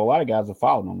contest him. So a lot of guys are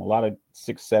following him. A lot of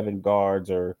 6'7" guards,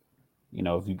 or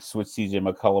if you switch CJ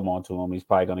McCollum onto him, he's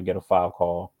probably going to get a foul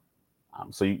call.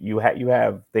 So you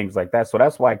have things like that. So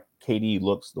that's why KD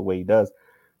looks the way he does.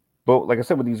 But like I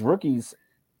said, with these rookies,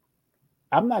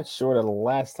 I'm not sure the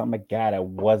last time a guy that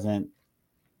wasn't.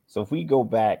 So if we go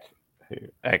back, here,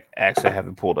 actually I have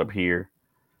it pulled up here.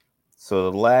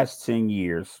 So the last 10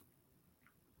 years,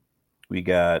 We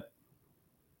got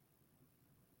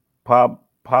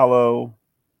Paulo,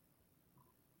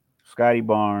 Scotty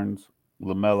Barnes,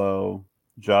 LaMelo,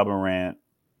 Ja Morant,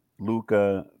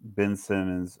 Luca, Ben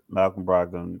Simmons, Malcolm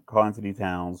Brogdon, Karl Anthony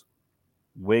Towns,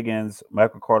 Wiggins,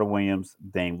 Michael Carter Williams,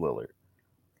 Dame Lillard.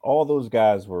 All those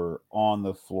guys were on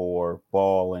the floor,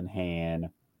 ball in hand,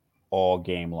 all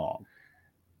game long.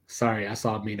 Sorry, I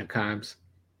saw Mina Kimes.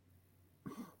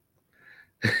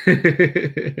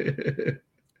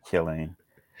 Killing.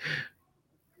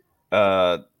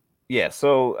 Uh yeah,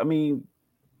 so I mean,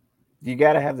 you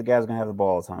gotta have the guys gonna have the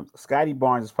ball all the time. Scotty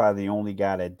Barnes is probably the only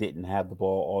guy that didn't have the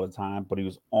ball all the time, but he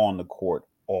was on the court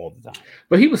all the time.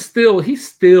 But he's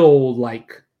still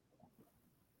like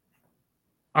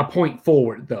a point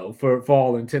forward though, for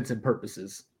all intents and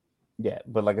purposes. Yeah,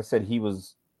 but like I said, he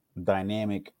was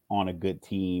dynamic on a good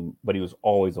team, but he was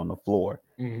always on the floor.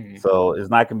 Mm-hmm. So it's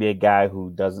not gonna be a guy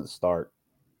who doesn't start.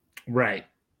 Right.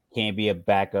 Can't be a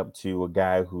backup to a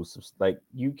guy who's like,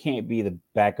 you can't be the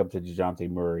backup to DeJounte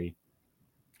Murray.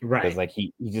 Right. Because like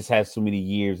he just has so many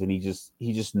years and he just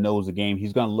knows the game.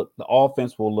 He's gonna look, the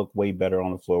offense will look way better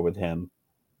on the floor with him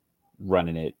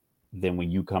running it than when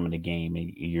you come in the game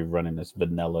and you're running this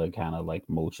vanilla kind of like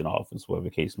motion offense, whatever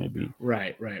the case may be.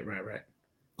 Right.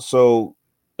 So,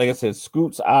 like I said,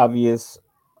 Scoot's obvious.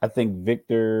 I think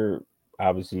Victor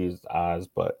obviously is Oz,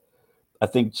 but I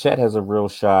think Chet has a real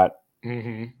shot.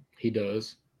 Mm-hmm. He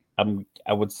does.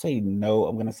 I would say no.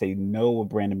 I'm gonna say no with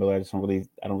Brandon Miller. I don't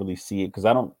really see it because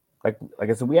I don't like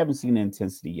I said, we haven't seen the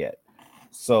intensity yet.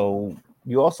 So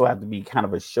you also have to be kind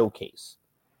of a showcase.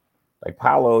 Like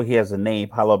Paolo, he has a name,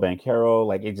 Paolo Banchero.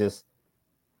 Like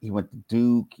he went to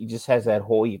Duke. He just has that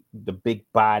the big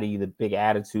body, the big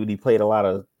attitude. He was playing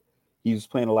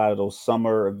a lot of those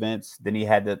summer events. Then he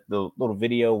had the little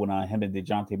video when him and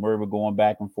DeJounte Murray were going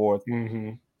back and forth.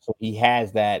 Mm-hmm. So he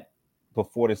has that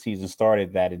before the season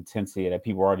started, that intensity that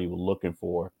people already were looking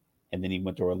for. And then he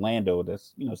went to Orlando.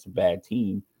 That's, it's a bad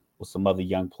team with some other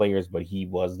young players, but he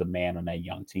was the man on that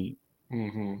young team.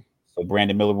 Mm-hmm. So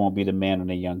Brandon Miller won't be the man on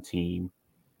a young team.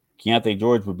 Keontae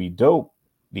George would be dope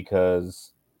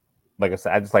because, like I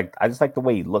said, I just like the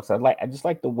way he looks. I just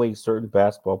like the way certain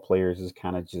basketball players is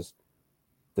kind of just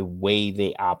the way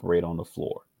they operate on the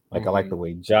floor. Like, I like the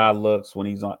way Ja looks when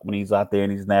he's out there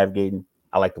and he's navigating.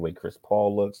 I like the way Chris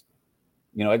Paul looks.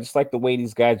 I just like the way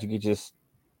these guys,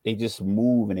 they just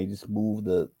move and they just move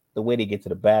the way they get to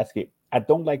the basket. I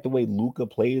don't like the way Luka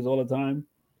plays all the time,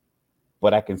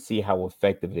 but I can see how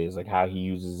effective it is, like how he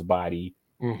uses his body.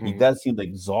 Mm-hmm. He does seem to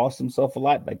exhaust himself a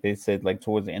lot. Like they said, like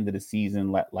towards the end of the season,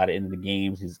 a lot of end of the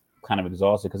games, he's kind of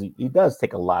exhausted because he does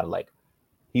take a lot of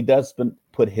he does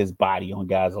put his body on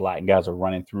guys a lot, and guys are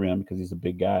running through him because he's a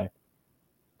big guy.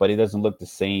 But it doesn't look the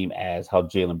same as how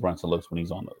Jalen Brunson looks when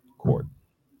he's on the court.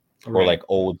 Right. Or like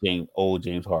old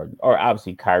James Harden. Or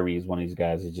obviously Kyrie is one of these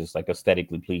guys that's just like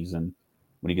aesthetically pleasing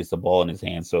when he gets the ball in his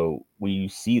hand. So when you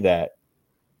see that,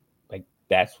 like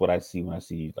that's what I see when I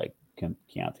see like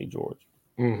Keontae George.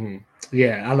 Mm-hmm.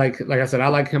 Yeah, like I said, I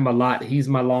like him a lot. He's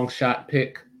my long shot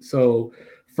pick. So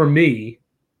for me,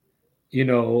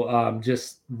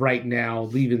 just right now,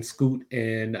 leaving Scoot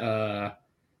and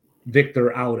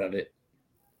Victor out of it.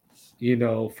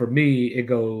 For me, it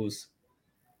goes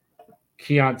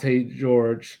Keontae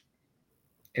George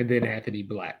and then Anthony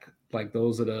Black. Like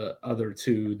those are the other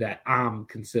two that I'm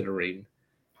considering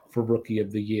for Rookie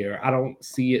of the Year. I don't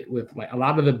see it with like a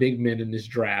lot of the big men in this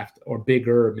draft, or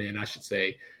bigger men, I should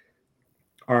say,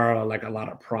 are like a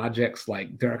lot of projects.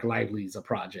 Like Derek Lively's a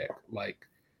project. Like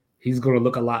he's going to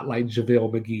look a lot like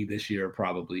JaVale McGee this year,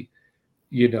 probably.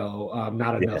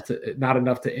 Not enough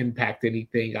to impact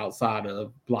anything outside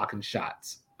of blocking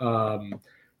shots.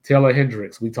 Taylor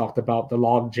Hendricks, we talked about the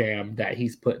log jam that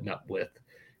he's putting up with.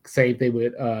 Same thing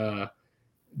with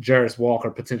Jarris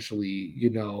Walker potentially,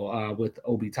 with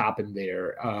Obi Toppin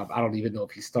there. I don't even know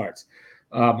if he starts.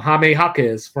 Jaime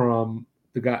Jaquez from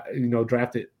the guy,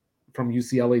 drafted from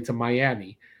UCLA to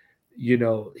Miami.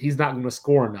 He's not going to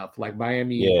score enough. Like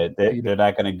Miami, yeah, they're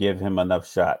not going to give him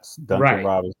enough shots. Duncan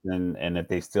Robinson, and if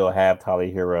they still have Tyler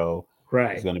Hero,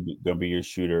 he's going to be your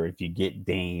shooter. If you get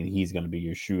Dane, he's going to be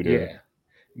your shooter. Yeah,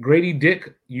 Grady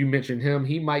Dick, you mentioned him.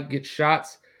 He might get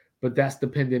shots, but that's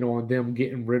dependent on them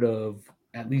getting rid of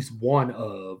at least one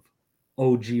of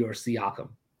OG or Siakam.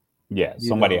 Yeah,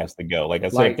 somebody has to go. Like I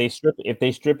said, if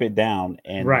they strip it down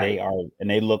and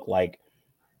they look like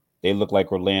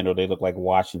Orlando, they look like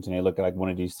Washington, they look like one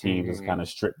of these teams that's kind of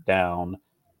stripped down,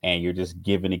 and you're just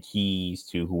giving the keys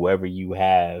to whoever you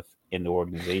have in the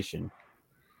organization,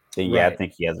 then I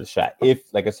think he has a shot.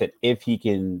 If, like I said, if he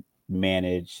can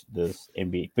manage this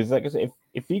NBA, because like I said,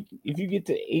 if you get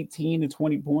to 18 to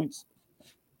 20 points,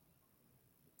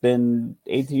 then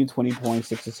 18, 20 points,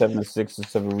 6 to 7 assists, 6 to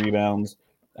 7 rebounds.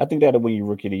 I think that'll win you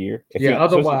Rookie of the Year. If Yeah, you're,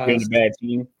 especially if you're otherwise, in a bad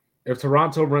team. if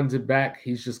Toronto runs it back,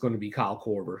 he's just going to be Kyle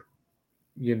Korver.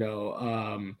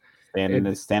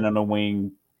 Stand on the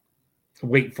wing.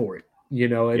 Wait for it,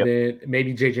 and then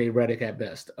maybe JJ Redick at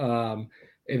best.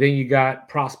 And then you got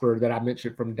Prosper that I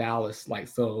mentioned from Dallas. Like,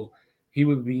 so he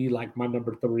would be like my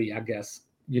number 3, I guess,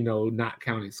 not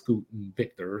counting Scoot and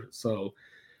Victor. So,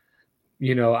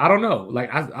 I don't know.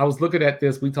 Like, I was looking at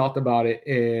this, we talked about it.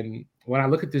 And when I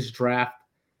look at this draft,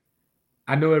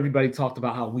 I know everybody talked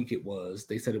about how weak it was.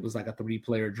 They said it was like a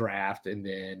 3-player draft, and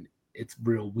then it's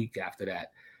real weak after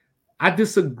that. I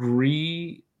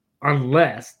disagree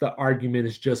unless the argument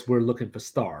is just we're looking for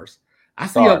stars. I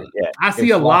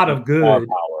see a lot of good.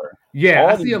 Yeah,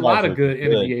 I see a lot of good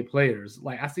NBA players.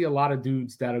 Like, I see a lot of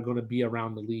dudes that are going to be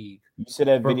around the league. You see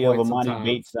that video of Emoni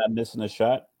Bates not missing a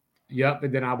shot? Yep,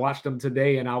 and then I watched him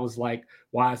today, and I was like,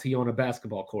 why is he on a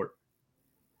basketball court?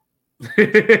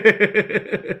 Like,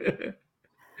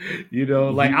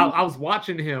 I was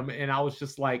watching him, and I was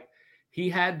just like, he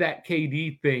had that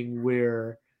KD thing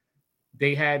where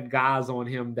they had guys on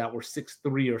him that were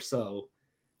 6'3" or so,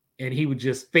 and he would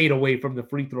just fade away from the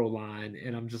free throw line.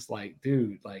 And I'm just like,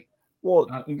 dude, like,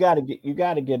 well, you gotta get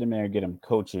him there and get him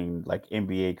coaching, like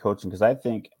NBA coaching, because I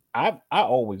think I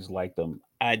always liked him.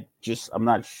 I'm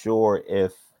not sure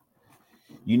if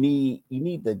you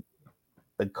need the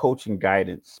coaching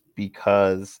guidance,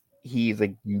 because he's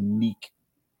a unique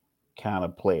kind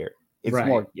of player. It's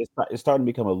right. It's starting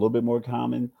to become a little bit more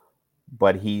common,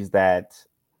 but he's that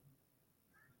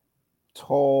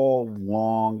tall,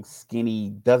 long,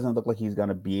 skinny, doesn't look like he's going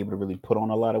to be able to really put on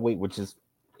a lot of weight, which is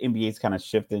NBA's kind of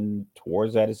shifting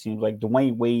towards that. It seems like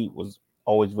Dwayne Wade was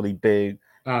always really big.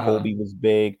 Kobe was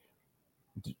big.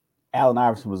 Allen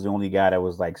Iverson was the only guy that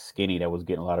was like skinny that was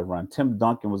getting a lot of run. Tim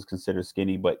Duncan was considered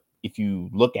skinny, but if you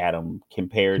look at him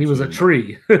compared he was a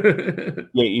tree.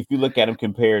 If you look at him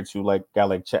compared to like a guy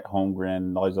like Chet Holmgren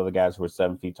and all these other guys who are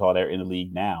 7 feet tall, they're in the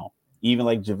league now. Even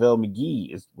like JaVale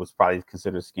McGee was probably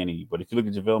considered skinny. But if you look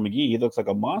at JaVale McGee, he looks like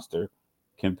a monster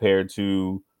compared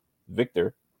to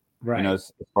Victor, right?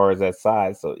 As far as that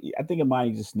size. So I think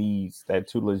Emoni just needs that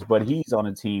tutelage. But he's on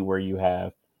a team where you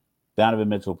have Donovan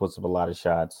Mitchell puts up a lot of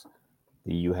shots.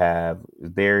 Then you have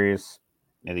Darius,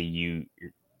 and then you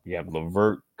have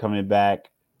LeVert coming back.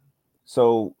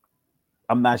 So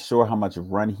I'm not sure how much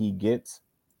run he gets.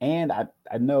 And I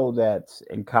know that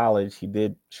in college he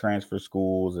did transfer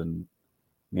schools and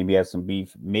maybe had some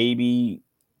beef. Maybe,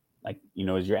 like,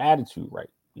 is your attitude right?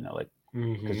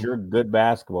 Because you're a good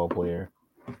basketball player.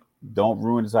 Don't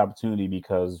ruin this opportunity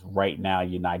because right now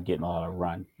you're not getting a lot of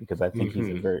run. Because I think he's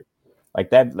a very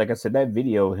like I said, that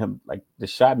video, him, like the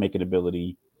shot making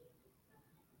ability,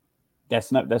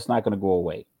 that's not going to go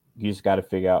away. You just got to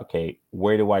figure out, okay,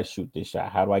 where do I shoot this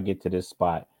shot? How do I get to this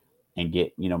spot and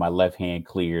get, my left hand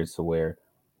cleared so where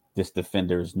this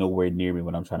defender is nowhere near me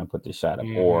when I'm trying to put this shot up,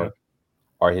 or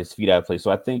his feet out of place.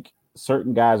 So I think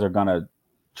certain guys are going to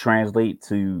translate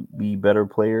to be better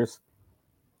players.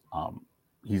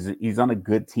 He's on a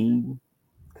good team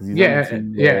because he's on a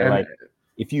team where, like,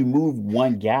 if you move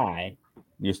one guy,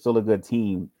 you're still a good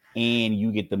team, and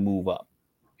you get to move up.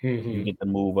 You get to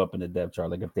move up in the depth chart.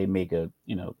 Like if they make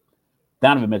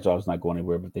Donovan Mitchell is not going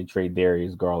anywhere, but they trade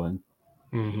Darius Garland.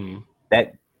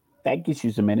 That gets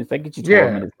you some minutes. That gets you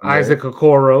 12 minutes. Isaac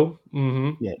Okoro.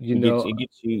 Yeah,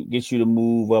 it gets you to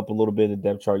move up a little bit of the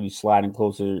depth chart. You sliding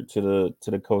closer to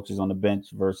the coaches on the bench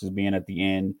versus being at the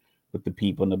end with the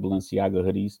people in the Balenciaga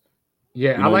hoodies.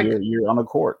 Yeah, you're on the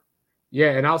court.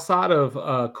 Yeah, and outside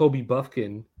of Kobe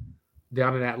Buffkin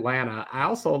down in Atlanta, I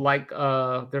also like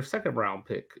their second round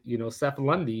pick, Seth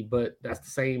Lundy, but that's the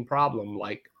same problem.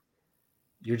 Like,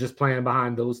 you're just playing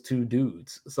behind those two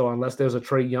dudes. So unless there's a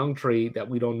Trae Young trade that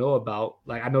we don't know about,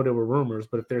 like I know there were rumors,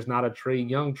 but if there's not a Trae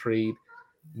Young trade,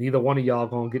 neither one of y'all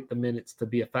gonna get the minutes to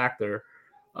be a factor.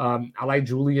 I like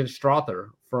Julian Strawther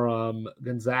from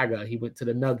Gonzaga. He went to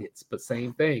the Nuggets, but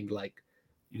same thing. Like,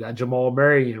 you got Jamal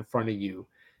Murray in front of you.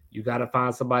 You got to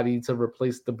find somebody to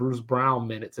replace the Bruce Brown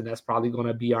minutes, and that's probably going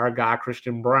to be our guy,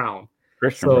 Christian Brown.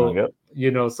 Brown,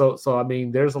 yep. So I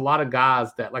mean, there's a lot of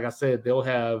guys that, like I said, they'll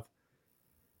have,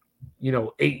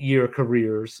 8-year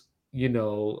careers,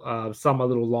 some a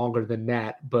little longer than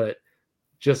that, but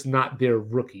just not their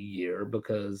rookie year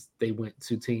because they went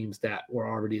to teams that were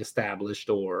already established.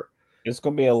 Or it's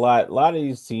going to be a lot of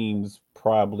these teams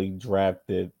probably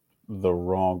drafted the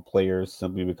wrong players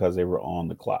simply because they were on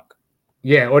the clock.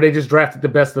 Yeah, or they just drafted the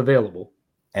best available.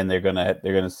 and they're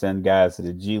gonna send guys to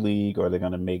the G League, or they're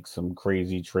gonna make some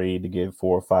crazy trade to get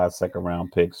 4 or 5 second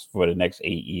round picks for the next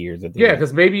 8 years. At the Yeah, end,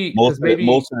 because maybe most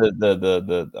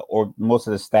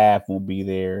of the staff won't be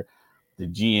there. The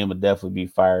GM would definitely be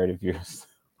fired if you're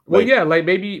well, like, yeah, like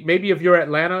maybe if you're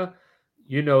Atlanta,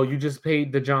 you just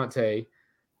paid DeJounte,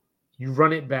 you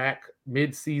run it back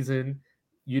mid-season,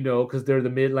 because they're the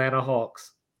Mid-Atlanta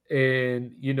Hawks,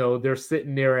 and they're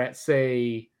sitting there at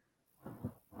say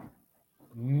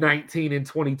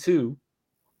 19-22.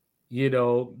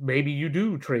 Maybe you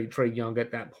do trade Trae Young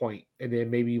at that point, and then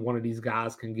maybe one of these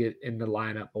guys can get in the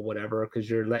lineup or whatever because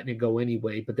you're letting it go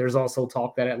anyway. But there's also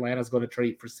talk that Atlanta's going to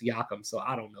trade for Siakam, so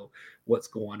I don't know what's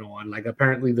going on. Like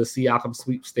apparently the Siakam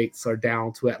sweepstakes are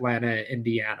down to Atlanta and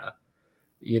Indiana,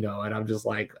 and I'm just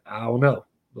like, I don't know.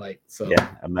 Like, so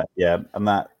I'm not. I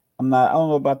don't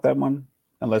know about that one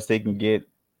unless they can get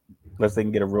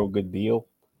a real good deal.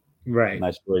 I'm right.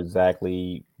 not sure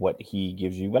exactly what he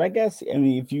gives you, but I guess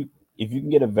if you can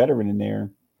get a veteran in there,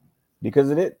 because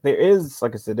there is,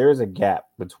 like I said, there is a gap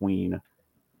between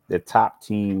the top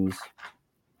teams,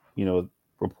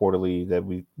 reportedly that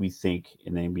we think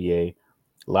in the NBA.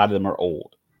 A lot of them are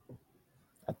old.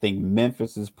 I think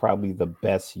Memphis is probably the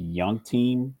best young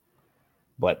team,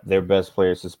 but their best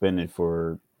player suspended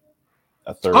for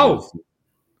a third of the Oh, season.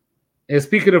 and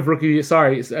speaking of rookie,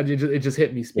 sorry, it just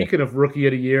hit me. Yeah. Speaking of rookie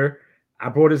of the year, I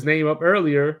brought his name up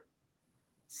earlier.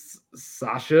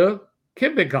 Sasha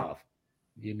Kimbikov,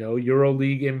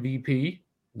 EuroLeague MVP.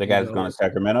 The guy's going to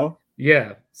Sacramento.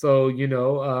 Yeah. So,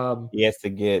 He has to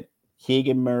get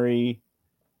Keegan Murray,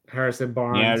 Harrison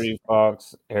Barnes, De'Aaron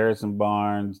Fox, Harrison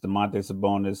Barnes, Domantas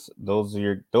Sabonis.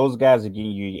 Those guys are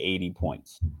getting you 80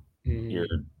 points.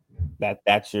 Mm-hmm.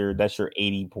 That's your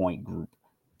 80-point group.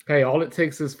 Hey, all it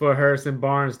takes is for Harrison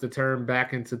Barnes to turn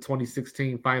back into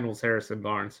 2016 Finals Harrison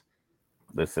Barnes.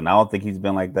 Listen, I don't think he's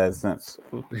been like that since.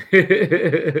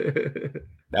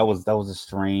 That was a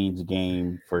strange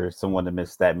game for someone to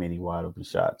miss that many wide open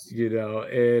shots. So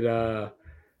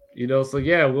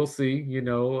yeah, we'll see.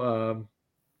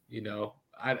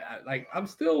 I'm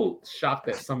still shocked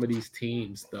at some of these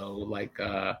teams though. Like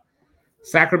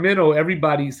Sacramento,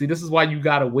 everybody see this is why you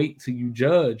gotta wait till you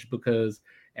judge, because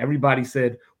everybody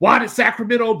said, why did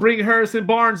Sacramento bring Harrison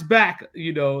Barnes back?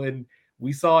 And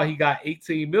we saw he got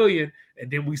 18 million, and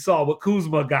then we saw what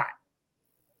Kuzma got.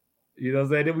 You know what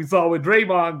I'm saying? Then we saw what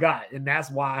Draymond got, and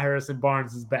that's why Harrison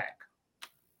Barnes is back.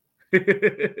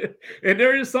 And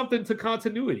there is something to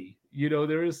continuity.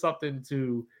 There is something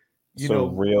to,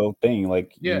 real thing.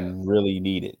 Like, yeah, you really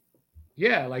need it.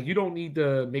 Yeah, like you don't need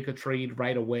to make a trade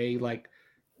right away. Like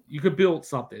you could build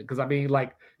something. Because I mean,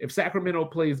 like if Sacramento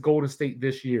plays Golden State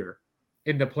this year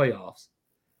in the playoffs,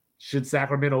 should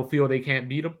Sacramento feel they can't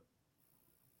beat them?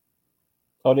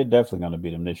 Oh, they're definitely going to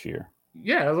beat them this year.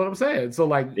 Yeah, that's what I'm saying. So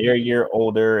like they're a year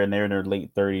older and they're in their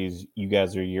late 30s. You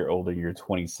guys are a year older. You're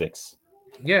 26.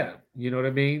 Yeah, you know what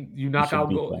I mean? You knock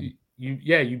out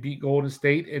you beat Golden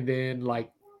State, and then let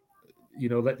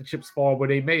the chips fall where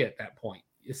they may at that point.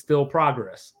 It's still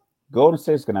progress. Golden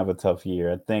State's gonna have a tough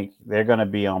year. I think they're gonna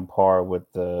be on par with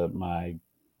my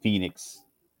Phoenix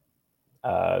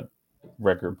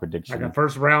record prediction. Like a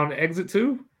first round exit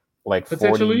too? Like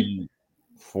potentially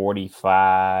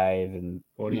 45 and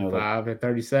 45 and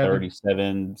 37.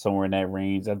 37, somewhere in that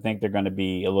range. I think they're gonna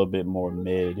be a little bit more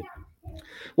mid.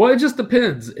 Well, it just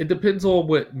depends. It depends on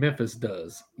what Memphis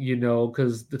does,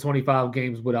 because the 25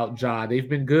 games without Ja, they've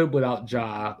been good without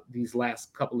Ja these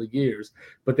last couple of years,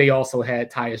 but they also had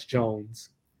Tyus Jones,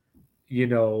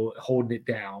 holding it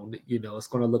down. It's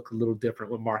going to look a little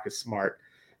different with Marcus Smart.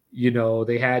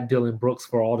 They had Dylan Brooks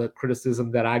for all the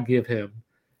criticism that I give him.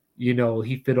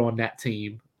 He fit on that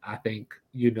team, I think.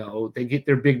 They get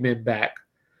their big men back.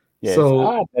 Yeah, so, it's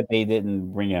odd that they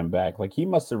didn't bring him back. Like, he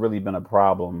must have really been a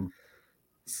problem.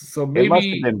 So maybe it must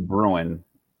have been brewing.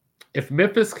 If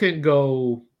Memphis can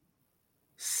go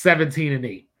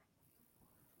 17-8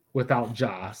 without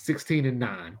Ja,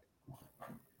 16-9,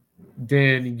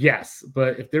 then yes.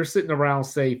 But if they're sitting around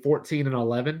say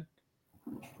 14-11,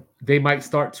 they might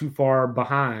start too far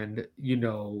behind,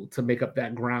 to make up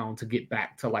that ground to get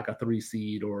back to like a 3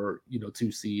 seed or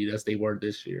 2 seed as they were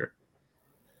this year.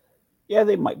 Yeah,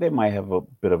 they might have a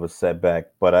bit of a setback,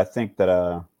 but I think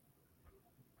that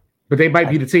but they might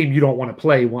be the team you don't want to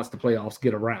play once the playoffs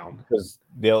get around, because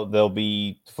they'll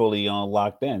be fully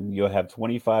locked in. You'll have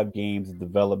 25 games of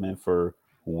development for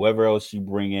whoever else you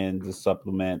bring in to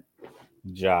supplement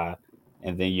Ja,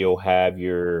 and then you'll have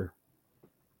your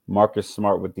Marcus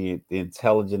Smart with the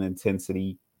intelligent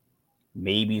intensity,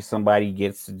 maybe somebody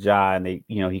gets to Ja and they,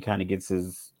 he kind of gets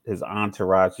his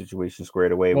entourage situation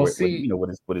squared away Well, with see,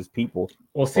 with his people,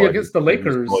 well, as see far as his against the agents,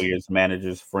 Lakers. lawyers,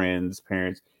 managers, friends,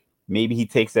 parents. Maybe he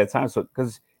takes that time. So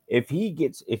because if he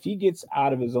gets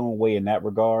out of his own way in that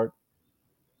regard,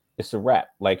 it's a wrap.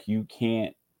 Like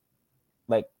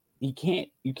like you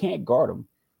can't guard him.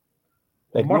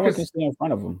 Well, Like no one can Marcus, stay in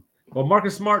front of him. well,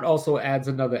 Marcus Smart also adds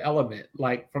another element,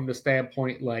 like from the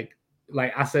standpoint, like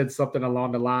I said something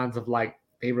along the lines of like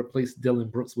they replaced Dylan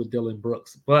Brooks with Dylan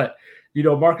Brooks, but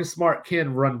Marcus Smart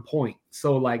can run point.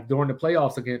 So like during the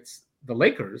playoffs against the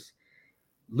Lakers,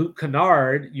 Luke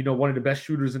Kennard, one of the best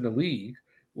shooters in the league,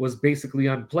 was basically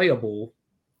unplayable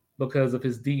because of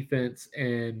his defense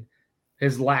and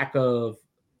his lack of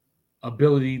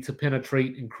ability to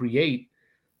penetrate and create.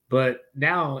 But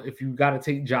now, if you got to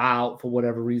take Ja out for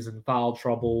whatever reason, foul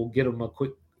trouble, get him a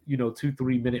quick,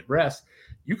 2-3 minute rest,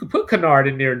 you could put Kennard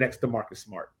in there next to Marcus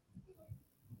Smart.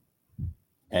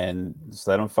 And just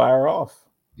let him fire off.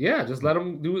 Yeah, just let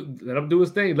him do it. Let him do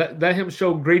his thing. Let him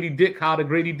show Grady Dick how to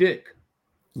Grady Dick.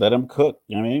 Let him cook.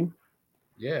 You know what I mean?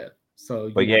 Yeah. So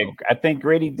But yeah, I think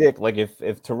Grady Dick, like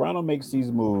if Toronto makes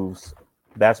these moves,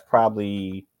 that's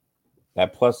probably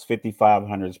that plus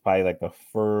 5,500 is probably like the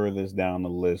furthest down the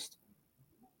list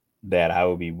that I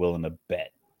would be willing to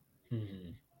bet.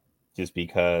 Mm-hmm. Just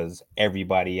because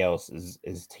everybody else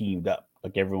is teamed up.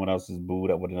 Like everyone else is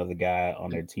booed up with another guy on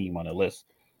their team on the list.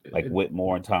 Like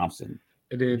Whitmore and Thompson,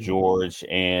 and then George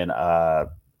and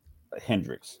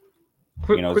Hendricks.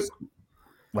 quick,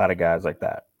 A lot of guys like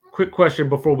that. Quick question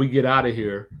before we get out of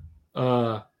here.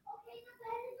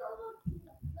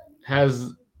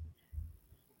 Has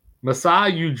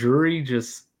Masai Ujiri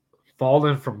just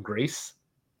fallen from grace?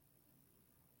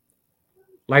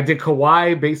 Like, did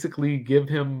Kawhi basically give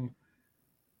him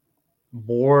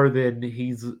more than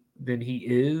he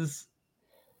is?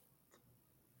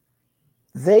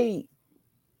 They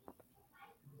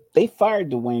fired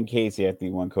Dwayne Casey after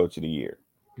he won Coach of the Year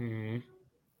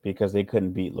because they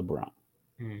couldn't beat LeBron.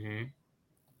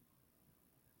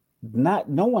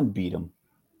 No one beat him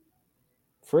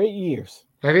for 8 years.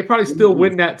 Like, they probably still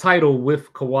win that title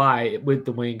with Kawhi with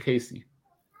Dwayne Casey.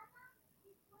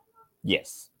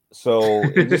 Yes. So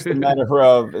it's just a matter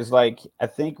of, it's like, I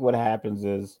think what happens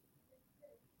is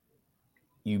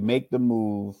you make the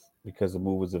move because the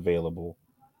move was available.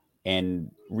 And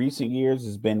recent years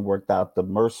has been worked out. The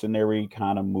mercenary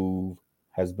kind of move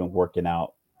has been working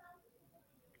out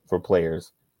for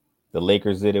players. The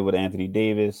Lakers did it with Anthony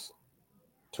Davis.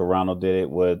 Toronto did it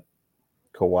with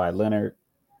Kawhi Leonard.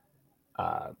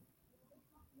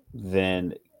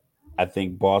 Then I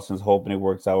think Boston's hoping it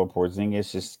works out with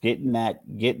Porzingis. Just get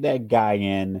that guy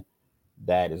in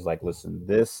that is like, listen,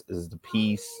 this is the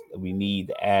piece that we need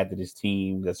to add to this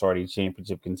team that's already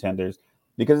championship contenders.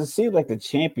 Because it seems like the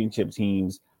championship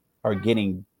teams are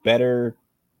getting better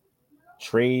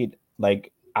trade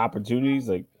like opportunities.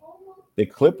 Like the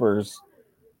Clippers,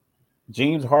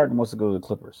 James Harden wants to go to the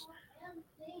Clippers.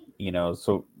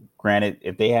 So granted,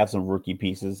 if they have some rookie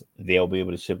pieces, they'll be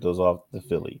able to ship those off to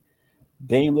Philly.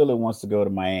 Dame Lillard wants to go to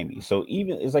Miami. So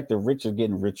even it's like the rich are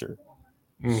getting richer.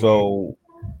 So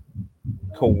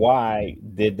Kawhi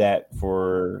did that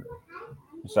for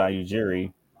Masai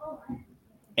Ujiri.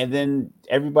 And then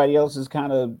everybody else is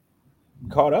kind of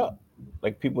caught up.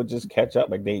 Like people just catch up.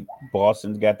 Like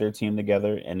Boston's got their team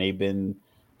together and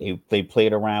they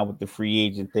played around with the free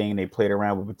agent thing. They played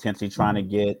around with potentially trying to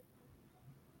get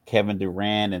Kevin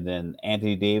Durant and then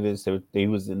Anthony Davis. They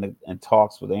was in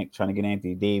talks with trying to get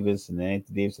Anthony Davis, and then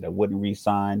Anthony Davis said I wouldn't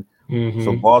re-sign.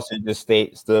 So Boston just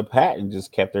stood pat and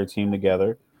just kept their team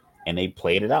together, and they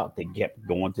played it out. They kept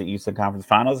going to Eastern Conference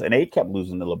Finals, and they kept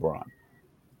losing to LeBron.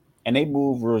 And they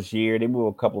moved Rozier, they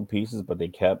moved a couple of pieces, but they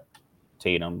kept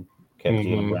Tatum, kept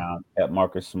Jaylen Brown, kept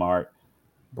Marcus Smart,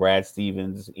 Brad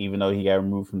Stevens. Even though he got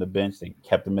removed from the bench, they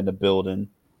kept him in the building.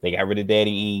 They got rid of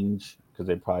Danny Ainge because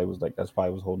they probably was like that's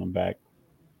probably was holding them back.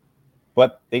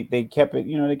 But they kept it,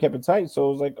 they kept it tight. So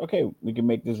it was like, okay, we can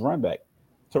make this run back.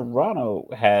 Toronto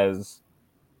has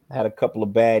had a couple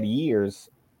of bad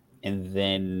years, and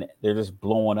then they're just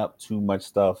blowing up too much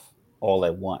stuff all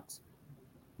at once.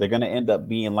 They're going to end up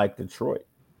being like Detroit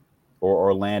or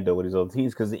Orlando with these other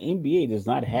teams because the NBA does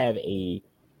not have a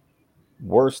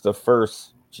worst to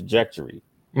first trajectory.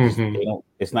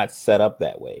 It's not set up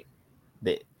that way.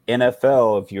 The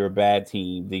NFL, if you're a bad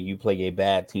team, then you play a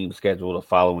bad team schedule the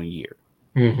following year.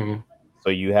 So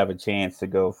you have a chance to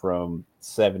go from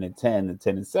 7-10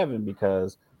 to 10-7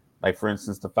 because, like for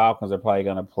instance, the Falcons are probably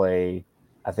going to play.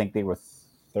 I think they were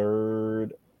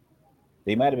third.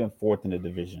 They might have been fourth in the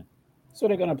division, so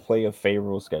they're going to play a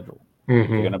favorable schedule. They're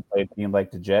going to play a team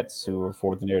like the Jets, who are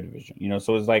fourth in their division.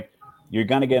 So it's like you're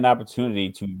going to get an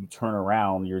opportunity to turn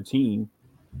around your team,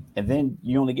 and then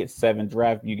you only get 7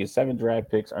 draft. You get 7 draft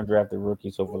picks, undrafted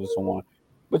rookies, so forth and so on.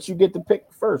 But you get to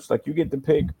pick first. Like you get to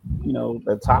pick,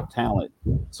 the top talent.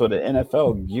 So the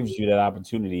NFL gives you that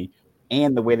opportunity,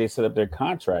 and the way they set up their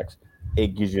contracts,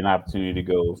 it gives you an opportunity to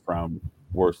go from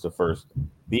worst to first.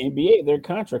 The NBA, their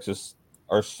contracts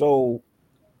are so,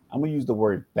 I'm gonna use the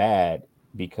word bad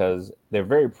because they're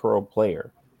very pro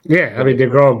player, Yeah, I but mean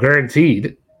they're all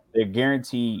guaranteed. they're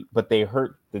guaranteed, but they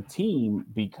hurt the team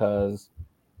because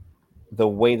the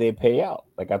way they pay out.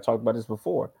 Like I talked about this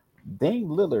before. Dame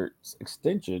Lillard's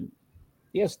extension,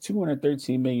 he has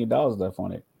 $213 million left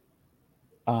on it.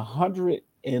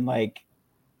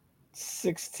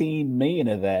 116 million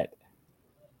of that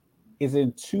is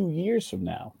in 2 years from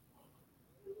now.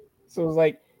 So it's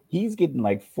like he's getting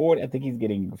like 40. I think he's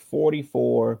getting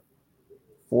 44,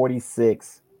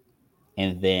 46,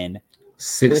 and then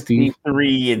 60.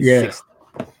 53 and Yeah. 60.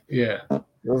 Yeah. It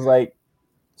was like,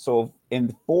 so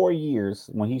in 4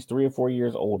 years, when he's 3 or 4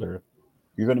 years older,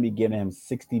 you're going to be giving him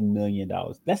 $60 million.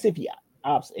 That's if he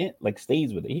opts in, like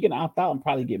stays with it. He can opt out and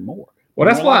probably get more. Well,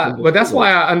 that's why. But that's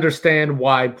why I understand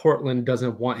why Portland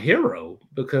doesn't want Hero,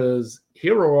 because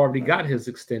Hero already got his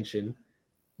extension,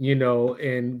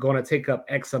 and going to take up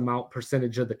X amount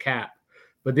percentage of the cap.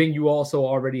 But then you also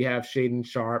already have Shaden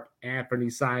Sharp, Anthony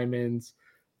Simons,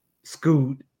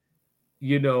 Scoot.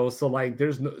 So like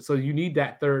so you need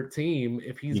that third team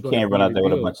if he's You going to can't run out there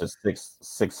with a bunch of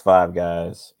 6'5"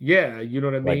 guys. Yeah, you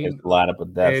know what I Like mean. it's lineup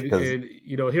of depth because And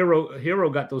Hero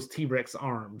got those T-Rex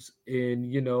arms,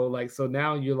 and like so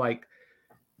now you're like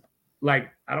I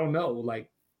don't know, like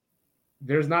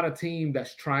there's not a team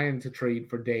that's trying to trade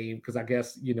for Dame because I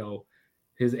guess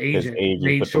his agent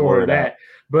made sure of that.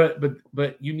 But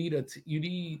you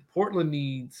need Portland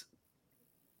needs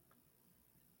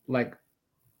like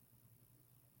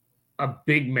a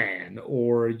big man,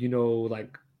 or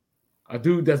like a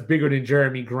dude that's bigger than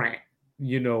Jeremy Grant,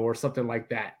 or something like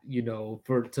that,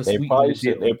 for to they sweeten the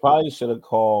deal. they probably should have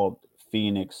called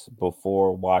Phoenix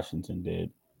before Washington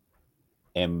did,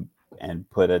 and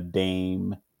put a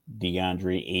Dame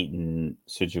DeAndre Ayton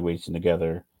situation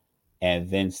together, and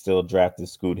then still drafted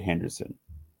Scoot Henderson.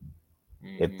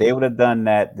 If they would have done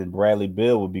that, then Bradley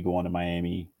Beal would be going to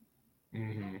Miami,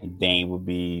 and Dame would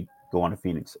be going to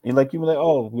Phoenix. And like you were like,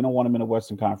 oh, we don't want him in the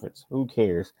Western Conference. Who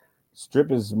cares?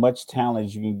 Strip as much talent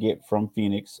as you can get from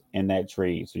Phoenix in that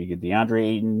trade. So you get DeAndre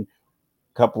Ayton,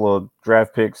 a couple of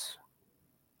draft picks.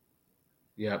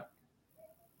 Yep.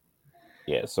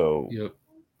 Yeah. So. Yep.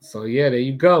 So yeah, there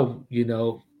you go.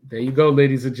 There you go,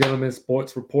 ladies and gentlemen.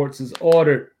 Sports Reports is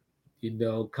ordered.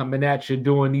 Coming at you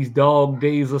during these dog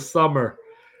days of summer.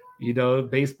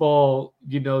 Baseball,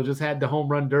 just had the home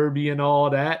run derby and all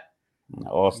that.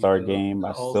 All-Star game.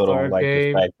 I still don't like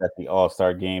the fact that the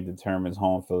All-Star game determines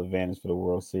home field advantage for the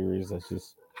World Series. That's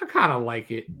just, I kind of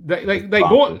like it. Like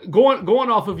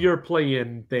going off of your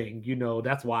play-in thing,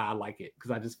 that's why I like it, because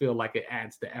I just feel like it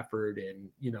adds the effort, and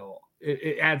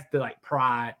it adds the like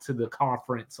pride to the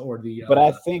conference or the. But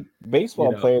I think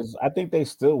baseball players, I think they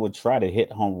still would try to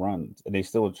hit home runs, and they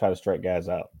still would try to strike guys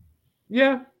out.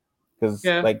 Yeah, because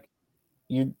like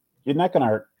you're not gonna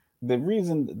hurt. The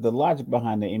logic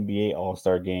behind the NBA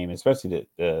All-Star game, especially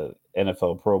the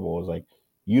NFL Pro Bowl, is like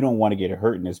you don't want to get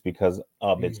hurt in this because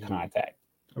of its contact.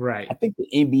 Right. I think the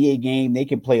NBA game, they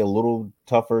can play a little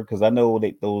tougher, because I know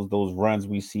that those runs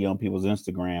we see on people's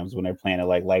Instagrams when they're playing at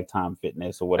like Lifetime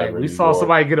Fitness or whatever. Hey, we saw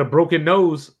somebody get a broken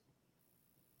nose.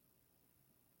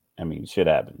 I mean, shit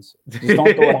happens. Just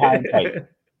don't throw it high and tight.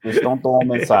 Just don't throw them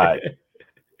inside.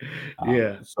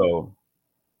 So,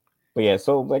 but yeah,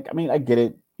 so like, I mean, I get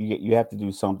it. You have to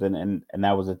do something, and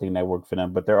that was the thing that worked for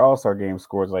them. But their All-Star game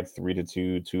scores like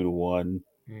 3-2, 2-1.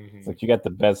 It's like you got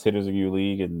the best hitters in your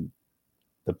league, and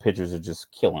the pitchers are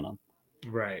just killing them.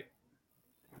 Right.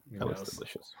 That was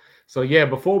delicious. So yeah,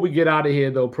 before we get out of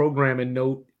here, though, programming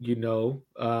note,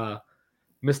 Mr.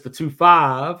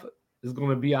 25 is going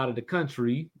to be out of the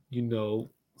country,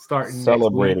 starting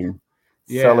celebrating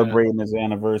his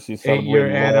anniversary, 8-year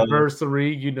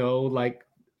anniversary, like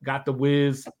got the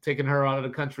Wiz taking her out of the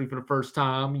country for the first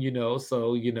time,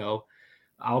 so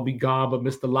I'll be gone, but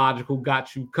Mr. Logical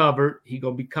got you covered. He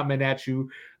gonna be coming at you.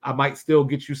 I might still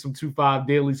get you some 25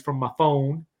 dailies from my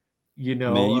phone.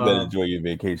 Man, you better enjoy your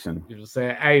vacation. You're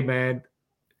saying, hey man,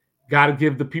 gotta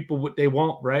give the people what they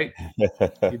want, right?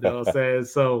 You know what I'm saying?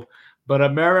 So, but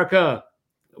America,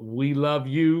 we love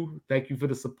you. Thank you for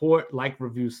the support. Like,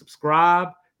 review, subscribe.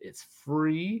 It's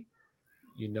free.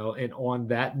 And on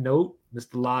that note,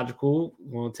 Mr. Logical,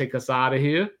 gonna take us out of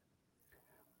here.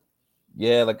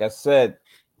 Yeah, like I said,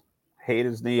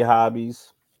 haters need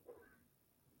hobbies.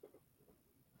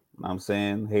 Know what I'm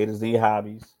saying? Haters need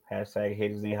hobbies. Hashtag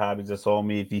haters need hobbies. That's all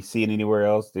me. If you see it anywhere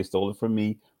else, they stole it from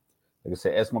me. Like I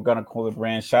said, S. Morgana Clothing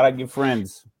Brand. Shout out your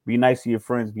friends. Be nice to your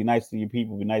friends. Be nice to your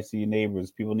people. Be nice to your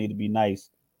neighbors. People need to be nice.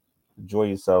 Enjoy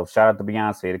yourself. Shout out to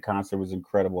Beyonce. The concert was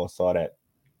incredible. I saw that.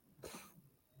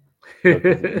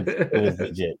 It was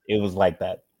legit. It was like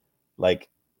that. Like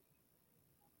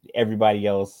everybody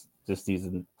else, just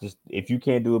if you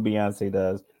can't do what Beyonce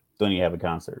does, don't even have a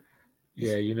concert.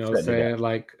 Yeah, you know what I'm Shut it down. saying?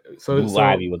 Like Blue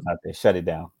Ivy was out there. Shut it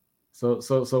down. So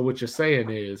what you're saying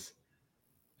is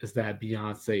that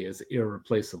Beyonce is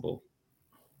irreplaceable.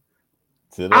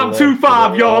 I'm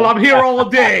 2-5, y'all. I'm here all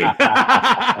day.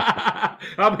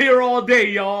 I'm here all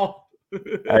day, y'all. All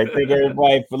right, thank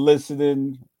everybody for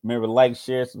listening. Remember, like,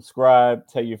 share, subscribe.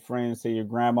 Tell your friends, tell your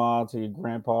grandma, tell your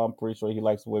grandpa. I'm pretty sure he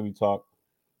likes the way we talk.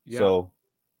 Yep. So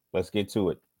let's get to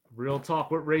it. Real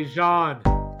talk with Ray Jean.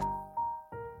 You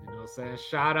know what I'm saying?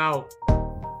 Shout out.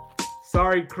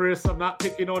 Sorry, Chris. I'm not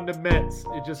picking on the Mets.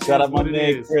 It just shout is out my what man,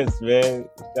 it is. Chris, man.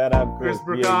 Shout out Chris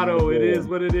Brigado. It is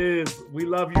what it is. We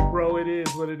love you, bro. It is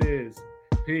what it is.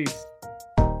 Peace.